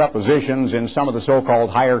of presuppositions in some of the so-called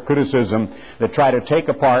higher criticism that try to take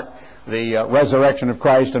apart the resurrection of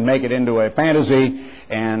Christ and make it into a fantasy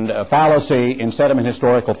and a fallacy instead of an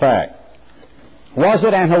historical fact. Was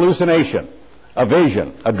it an hallucination? A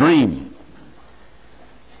vision, a dream?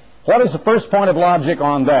 What is the first point of logic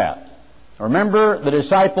on that? Remember, the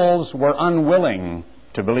disciples were unwilling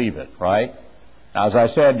to believe it, right? Now, as I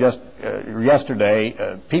said just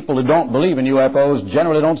yesterday, people who don't believe in UFOs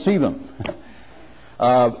generally don't see them.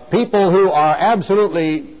 People who are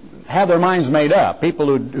absolutely have their minds made up,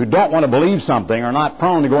 people who don't want to believe something, are not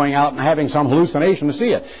prone to going out and having some hallucination to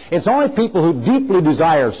see it. It's only people who deeply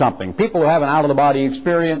desire something, people who have an out-of-the-body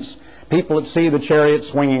experience, people that see the chariot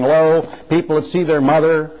swinging low, people that see their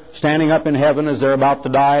mother standing up in heaven as they're about to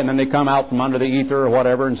die, and then they come out from under the ether or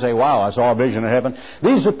whatever and say, wow, I saw a vision of heaven.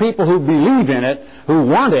 These are people who believe in it, who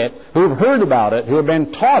want it, who have heard about it, who have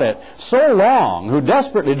been taught it so long, who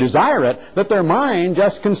desperately desire it, that their mind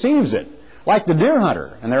just conceives it. Like the deer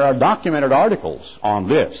hunter, and there are documented articles on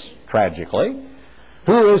this, tragically,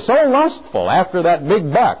 who is so lustful after that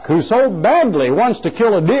big buck, who so badly wants to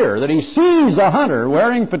kill a deer that he sees a hunter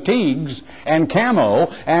wearing fatigues and camo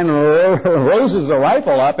and raises the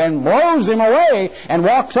rifle up and blows him away and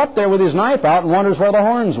walks up there with his knife out and wonders where the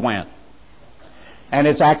horns went. And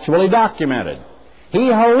it's actually documented. He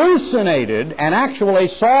hallucinated and actually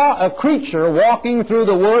saw a creature walking through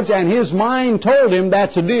the woods, and his mind told him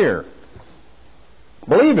that's a deer.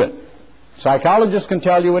 Believe it. Psychologists can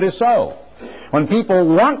tell you it is so. When people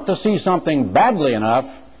want to see something badly enough,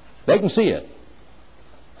 they can see it.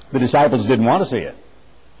 The disciples didn't want to see it.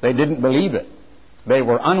 They didn't believe it. They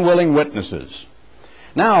were unwilling witnesses.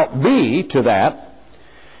 Now, B to that,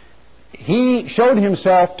 he showed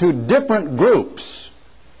himself to different groups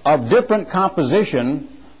of different composition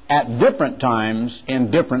at different times in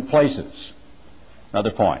different places.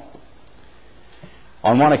 Another point.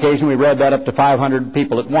 On one occasion, we read that up to 500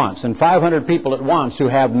 people at once. And 500 people at once who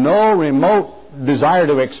have no remote desire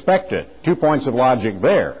to expect it. 2 points of logic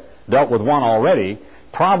there. Dealt with one already.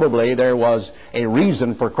 Probably there was a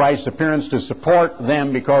reason for Christ's appearance to support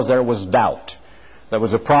them because there was doubt. There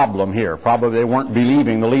was a problem here. Probably they weren't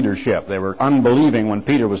believing the leadership. They were unbelieving when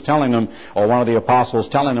Peter was telling them, or one of the apostles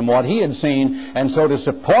telling them what he had seen. And so to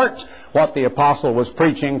support what the apostle was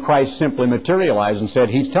preaching, Christ simply materialized and said,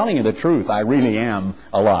 he's telling you the truth. I really am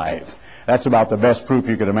alive. That's about the best proof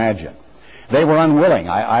you could imagine. They were unwilling.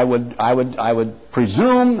 I would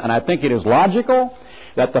presume, and I think it is logical,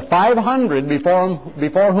 that the 500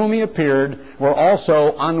 before whom he appeared were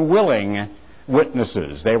also unwilling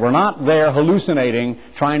witnesses. They were not there hallucinating,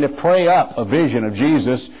 trying to pray up a vision of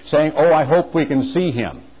Jesus, saying, oh, I hope we can see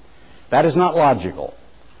him. That is not logical.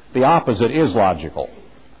 The opposite is logical.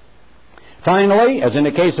 Finally, as in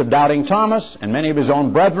the case of doubting Thomas and many of his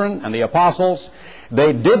own brethren and the apostles,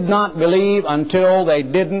 they did not believe until they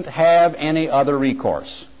didn't have any other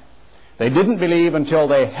recourse. They didn't believe until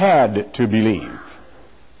they had to believe.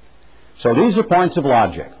 So these are points of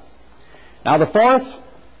logic. Now the fourth,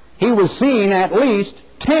 he was seen at least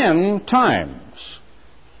 10 times.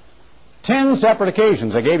 10 separate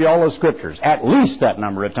occasions. I gave you all those scriptures. At least that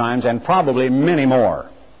number of times, and probably many more.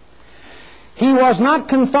 He was not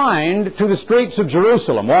confined to the streets of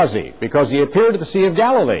Jerusalem, was he? Because he appeared at the Sea of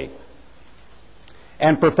Galilee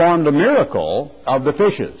and performed a miracle of the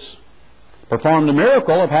fishes. Performed a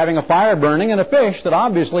miracle of having a fire burning and a fish that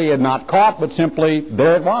obviously he had not caught, but simply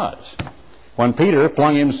there it was. When Peter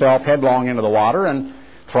flung himself headlong into the water and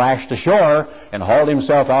thrashed ashore and hauled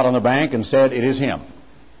himself out on the bank and said, "It is him."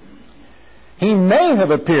 He may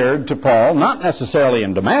have appeared to Paul, not necessarily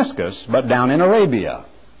in Damascus, but down in Arabia,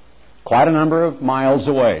 quite a number of miles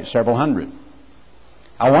away, several hundred.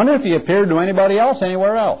 I wonder if he appeared to anybody else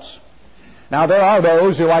anywhere else. Now, there are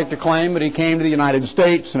those who like to claim that he came to the United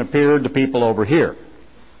States and appeared to people over here.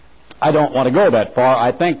 I don't want to go that far.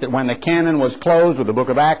 I think that when the canon was closed with the book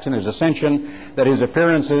of Acts and his ascension, that his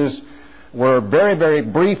appearances were very, very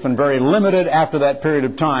brief and very limited after that period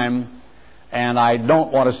of time. And I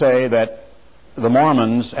don't want to say that the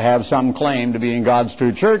Mormons have some claim to be in God's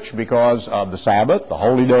true church because of the Sabbath, the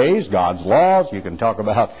holy days, God's laws. You can talk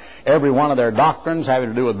about every one of their doctrines having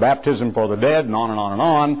to do with baptism for the dead and on and on and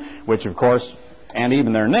on, which of course, and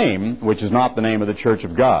even their name, which is not the name of the Church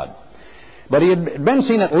of God. But he had been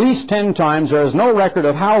seen at least 10 times. There is no record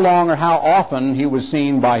of how long or how often he was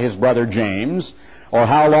seen by his brother James, or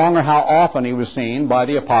how long or how often he was seen by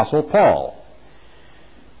the Apostle Paul.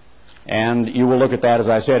 And you will look at that, as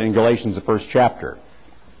I said, in Galatians, the first chapter.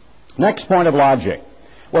 Next point of logic.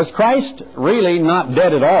 Was Christ really not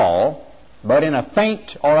dead at all, but in a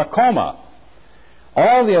faint or a coma?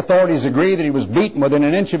 All the authorities agree that he was beaten within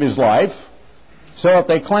an inch of his life. So if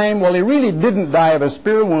they claim, well, he really didn't die of a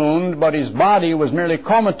spear wound, but his body was merely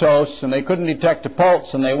comatose and they couldn't detect a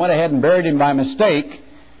pulse and they went ahead and buried him by mistake,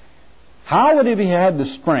 how would he have had the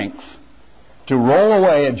strength to roll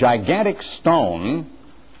away a gigantic stone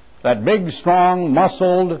that big, strong,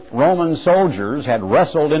 muscled Roman soldiers had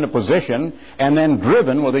wrestled into position and then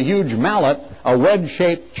driven with a huge mallet, a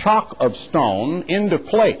wedge-shaped chalk of stone, into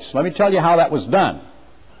place? Let me tell you how that was done.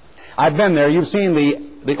 I've been there. You've seen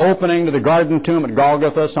the opening to the garden tomb at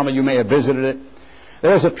Golgotha. Some of you may have visited it.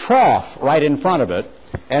 There's a trough right in front of it,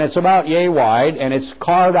 and it's about yay wide, and it's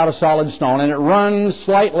carved out of solid stone, and it runs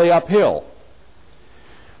slightly uphill.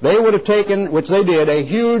 They would have taken, which they did, a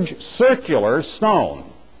huge circular stone,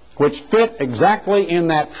 which fit exactly in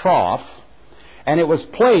that trough, and it was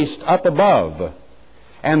placed up above,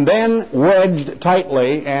 and then wedged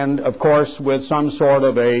tightly, and of course with some sort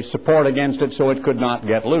of a support against it so it could not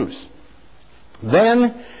get loose.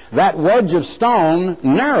 Then that wedge of stone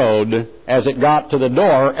narrowed as it got to the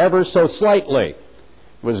door ever so slightly. It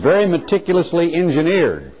was very meticulously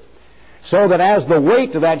engineered, so that as the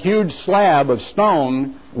weight of that huge slab of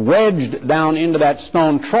stone wedged down into that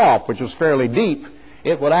stone trough, which was fairly deep,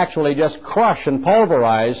 it would actually just crush and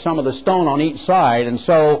pulverize some of the stone on each side and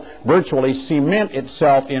so virtually cement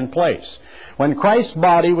itself in place. When Christ's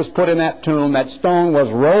body was put in that tomb, that stone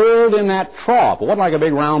was rolled in that trough. It wasn't like a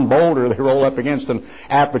big round boulder they rolled up against an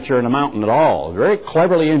aperture in a mountain at all. It was very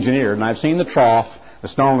cleverly engineered, and I've seen the trough. The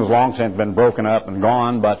stone has long since been broken up and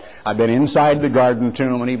gone, but I've been inside the garden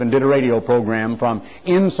tomb and even did a radio program from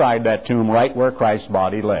inside that tomb right where Christ's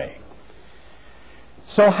body lay.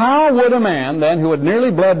 So how would a man then who had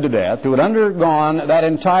nearly bled to death, who had undergone that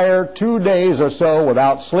entire 2 days or so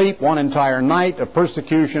without sleep, one entire night of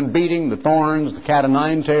persecution, beating, the thorns, the cat o'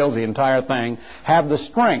 nine tails, the entire thing, have the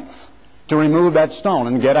strength to remove that stone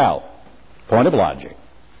and get out? Point of logic.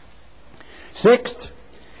 Sixth,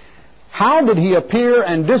 how did he appear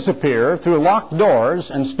and disappear through locked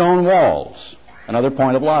doors and stone walls? Another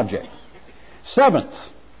point of logic. Seventh,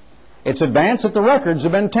 it's advanced that the records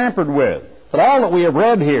have been tampered with. That all that we have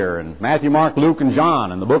read here in Matthew, Mark, Luke, and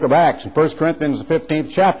John, and the book of Acts, and 1 Corinthians, the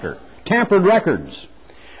 15th chapter, tampered records,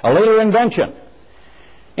 a later invention.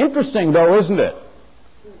 Interesting, though, isn't it,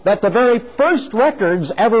 that the very first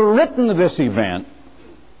records ever written of this event,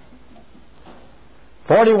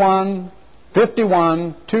 41,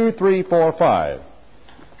 51, 2, 3, 4, 5,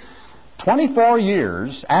 24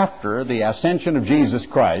 years after the ascension of Jesus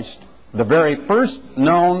Christ, the very first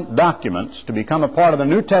known documents to become a part of the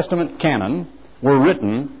New Testament canon were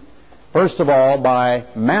written, first of all, by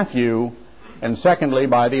Matthew, and secondly,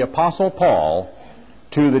 by the Apostle Paul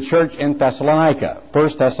to the church in Thessalonica,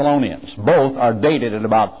 1 Thessalonians. Both are dated at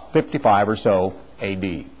about 55 or so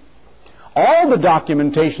A.D. All the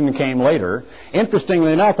documentation came later.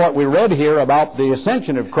 Interestingly enough, what we read here about the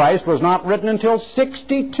ascension of Christ was not written until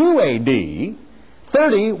 62 A.D.,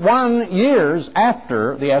 31 years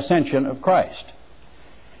after the ascension of Christ.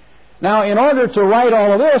 Now, in order to write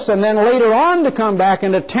all of this and then later on to come back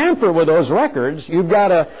and to tamper with those records, you've got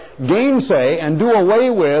to gainsay and do away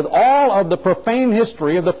with all of the profane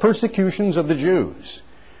history of the persecutions of the Jews.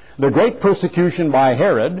 The great persecution by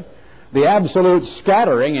Herod, the absolute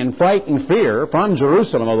scattering in fright and fear from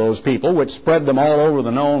Jerusalem of those people, which spread them all over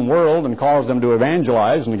the known world and caused them to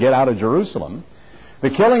evangelize and to get out of Jerusalem. The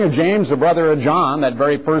killing of James, the brother of John, that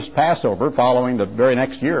very first Passover, following the very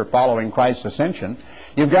next year, following Christ's ascension.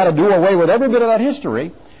 You've got to do away with every bit of that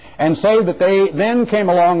history and say that they then came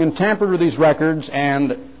along and tampered with these records,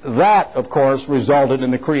 and that, of course, resulted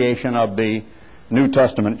in the creation of the New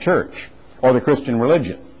Testament church, or the Christian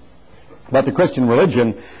religion. But the Christian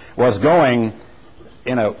religion was going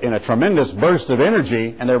in a tremendous burst of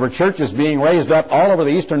energy, and there were churches being raised up all over the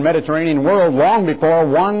eastern Mediterranean world long before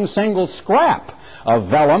one single scrap of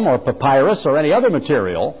vellum or papyrus or any other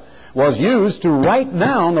material was used to write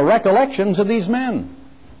down the recollections of these men.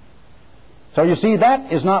 So you see,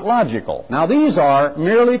 that is not logical. Now, these are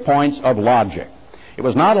merely points of logic. It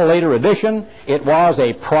was not a later addition. It was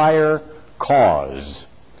a prior cause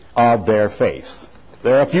of their faith.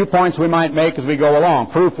 There are a few points we might make as we go along.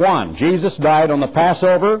 Proof 1, Jesus died on the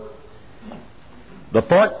Passover, the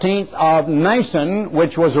 14th of Nisan,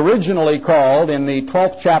 which was originally called in the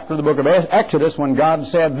 12th chapter of the book of Exodus, when God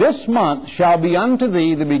said, "This month shall be unto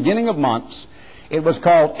thee the beginning of months." It was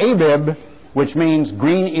called Abib, which means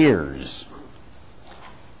green ears.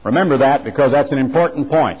 Remember that, because that's an important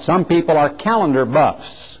point. Some people are calendar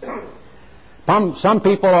buffs. Some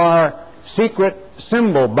people are secret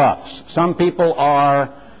symbol buffs. Some people are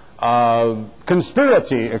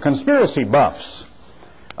conspiracy buffs.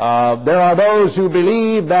 There are those who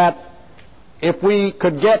believe that if we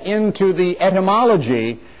could get into the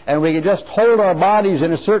etymology and we could just hold our bodies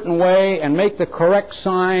in a certain way and make the correct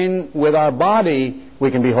sign with our body, we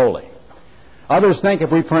can be holy. Others think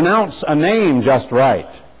if we pronounce a name just right,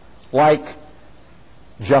 like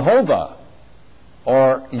Jehovah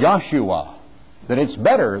or Yahshua, that it's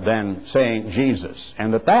better than saying Jesus,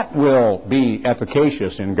 and that will be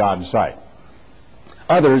efficacious in God's sight.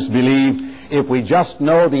 Others believe if we just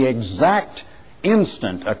know the exact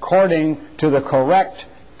instant according to the correct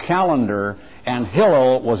calendar, and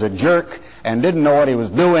Hillel was a jerk and didn't know what he was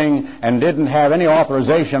doing and didn't have any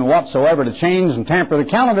authorization whatsoever to change and tamper the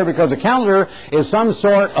calendar, because the calendar is some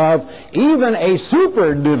sort of even a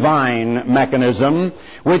super divine mechanism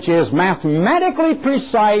which is mathematically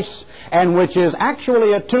precise and which is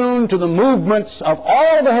actually attuned to the movements of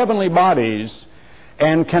all the heavenly bodies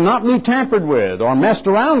and cannot be tampered with or messed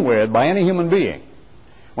around with by any human being.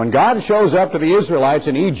 When God shows up to the Israelites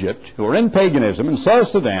in Egypt, who are in paganism, and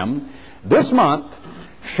says to them, "This month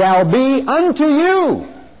shall be unto you."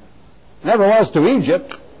 Never was to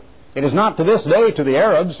Egypt. It is not to this day to the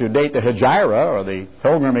Arabs who date the Hijra, or the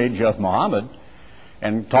pilgrimage of Muhammad,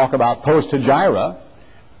 and talk about post-Hijra.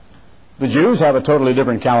 The Jews have a totally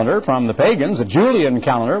different calendar from the pagans. The Julian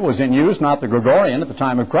calendar was in use, not the Gregorian, at the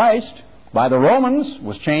time of Christ. By the Romans,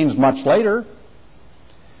 was changed much later.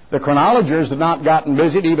 The chronologers have not gotten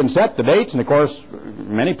busy to even set the dates, and of course,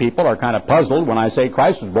 many people are kind of puzzled when I say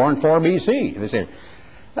Christ was born 4 B.C. They say,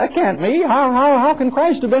 that can't be. How can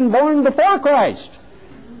Christ have been born before Christ?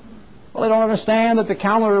 Well, they don't understand that the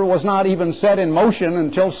calendar was not even set in motion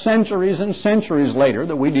until centuries and centuries later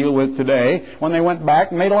that we deal with today, when they went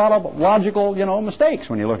back and made a lot of logical, mistakes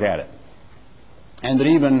when you look at it. And that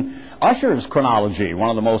even Ussher's chronology,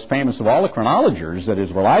 one of the most famous of all the chronologers that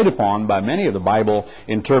is relied upon by many of the Bible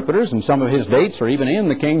interpreters, and some of his dates are even in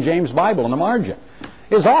the King James Bible in the margin,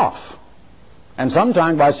 is off. And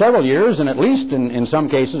sometimes by several years, and at least in some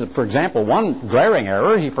cases, for example, one glaring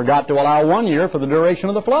error, he forgot to allow 1 year for the duration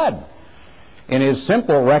of the flood. In his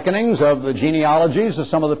simple reckonings of the genealogies of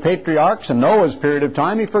some of the patriarchs in Noah's period of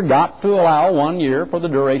time, he forgot to allow 1 year for the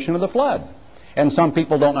duration of the flood. And some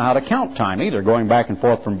people don't know how to count time either, going back and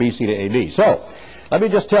forth from BC to AD. So, let me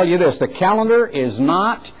just tell you this. The calendar is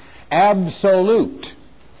not absolute.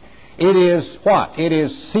 It is what? It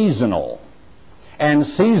is seasonal. And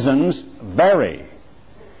seasons vary.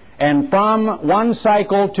 And from one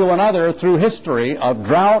cycle to another through history of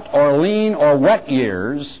drought or lean or wet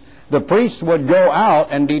years, the priests would go out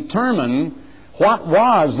and determine what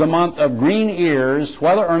was the month of green ears,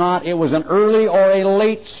 whether or not it was an early or a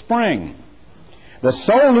late spring. The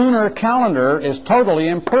solunar calendar is totally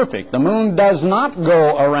imperfect. The moon does not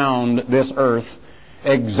go around this earth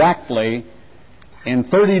exactly in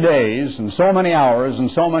 30 days and so many hours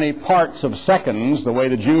and so many parts of seconds, the way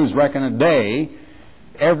the Jews reckon a day,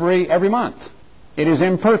 every month. It is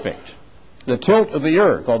imperfect. the tilt of the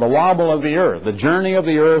earth, or the wobble of the earth, the journey of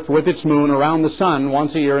the earth with its moon around the sun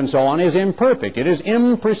once a year and so on, is imperfect. It is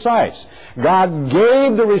imprecise. God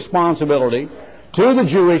gave the responsibility to the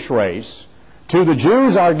Jewish race. To the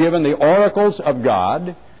Jews are given the oracles of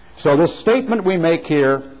God. So this statement we make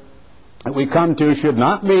here that we come to should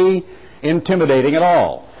not be intimidating at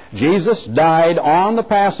all. Jesus died on the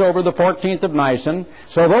Passover, the 14th of Nisan.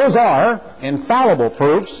 So those are infallible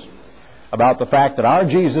proofs about the fact that our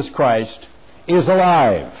Jesus Christ is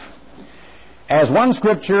alive. As one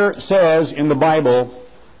scripture says in the Bible,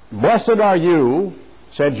 "Blessed are you,"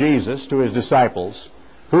 said Jesus to his disciples,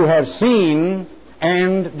 "who have seen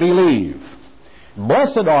and believe.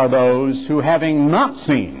 Blessed are those who, having not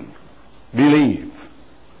seen, believe."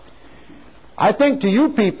 I think to you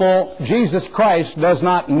people, Jesus Christ does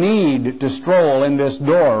not need to stroll in this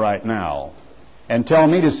door right now and tell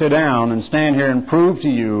me to sit down and stand here and prove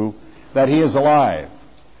to you that he is alive.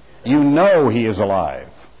 You know he is alive.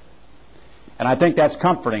 And I think that's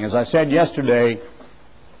comforting. As I said yesterday,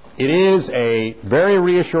 it is a very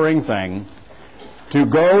reassuring thing to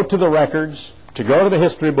go to the records, to go to the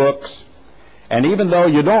history books, and even though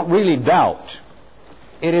you don't really doubt,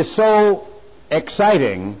 it is so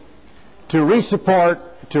exciting to resupport,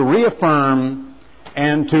 to reaffirm,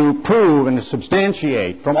 and to prove and to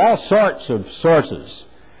substantiate from all sorts of sources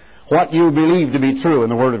what you believe to be true in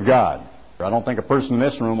the Word of God. I don't think a person in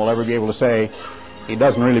this room will ever be able to say he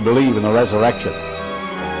doesn't really believe in the resurrection.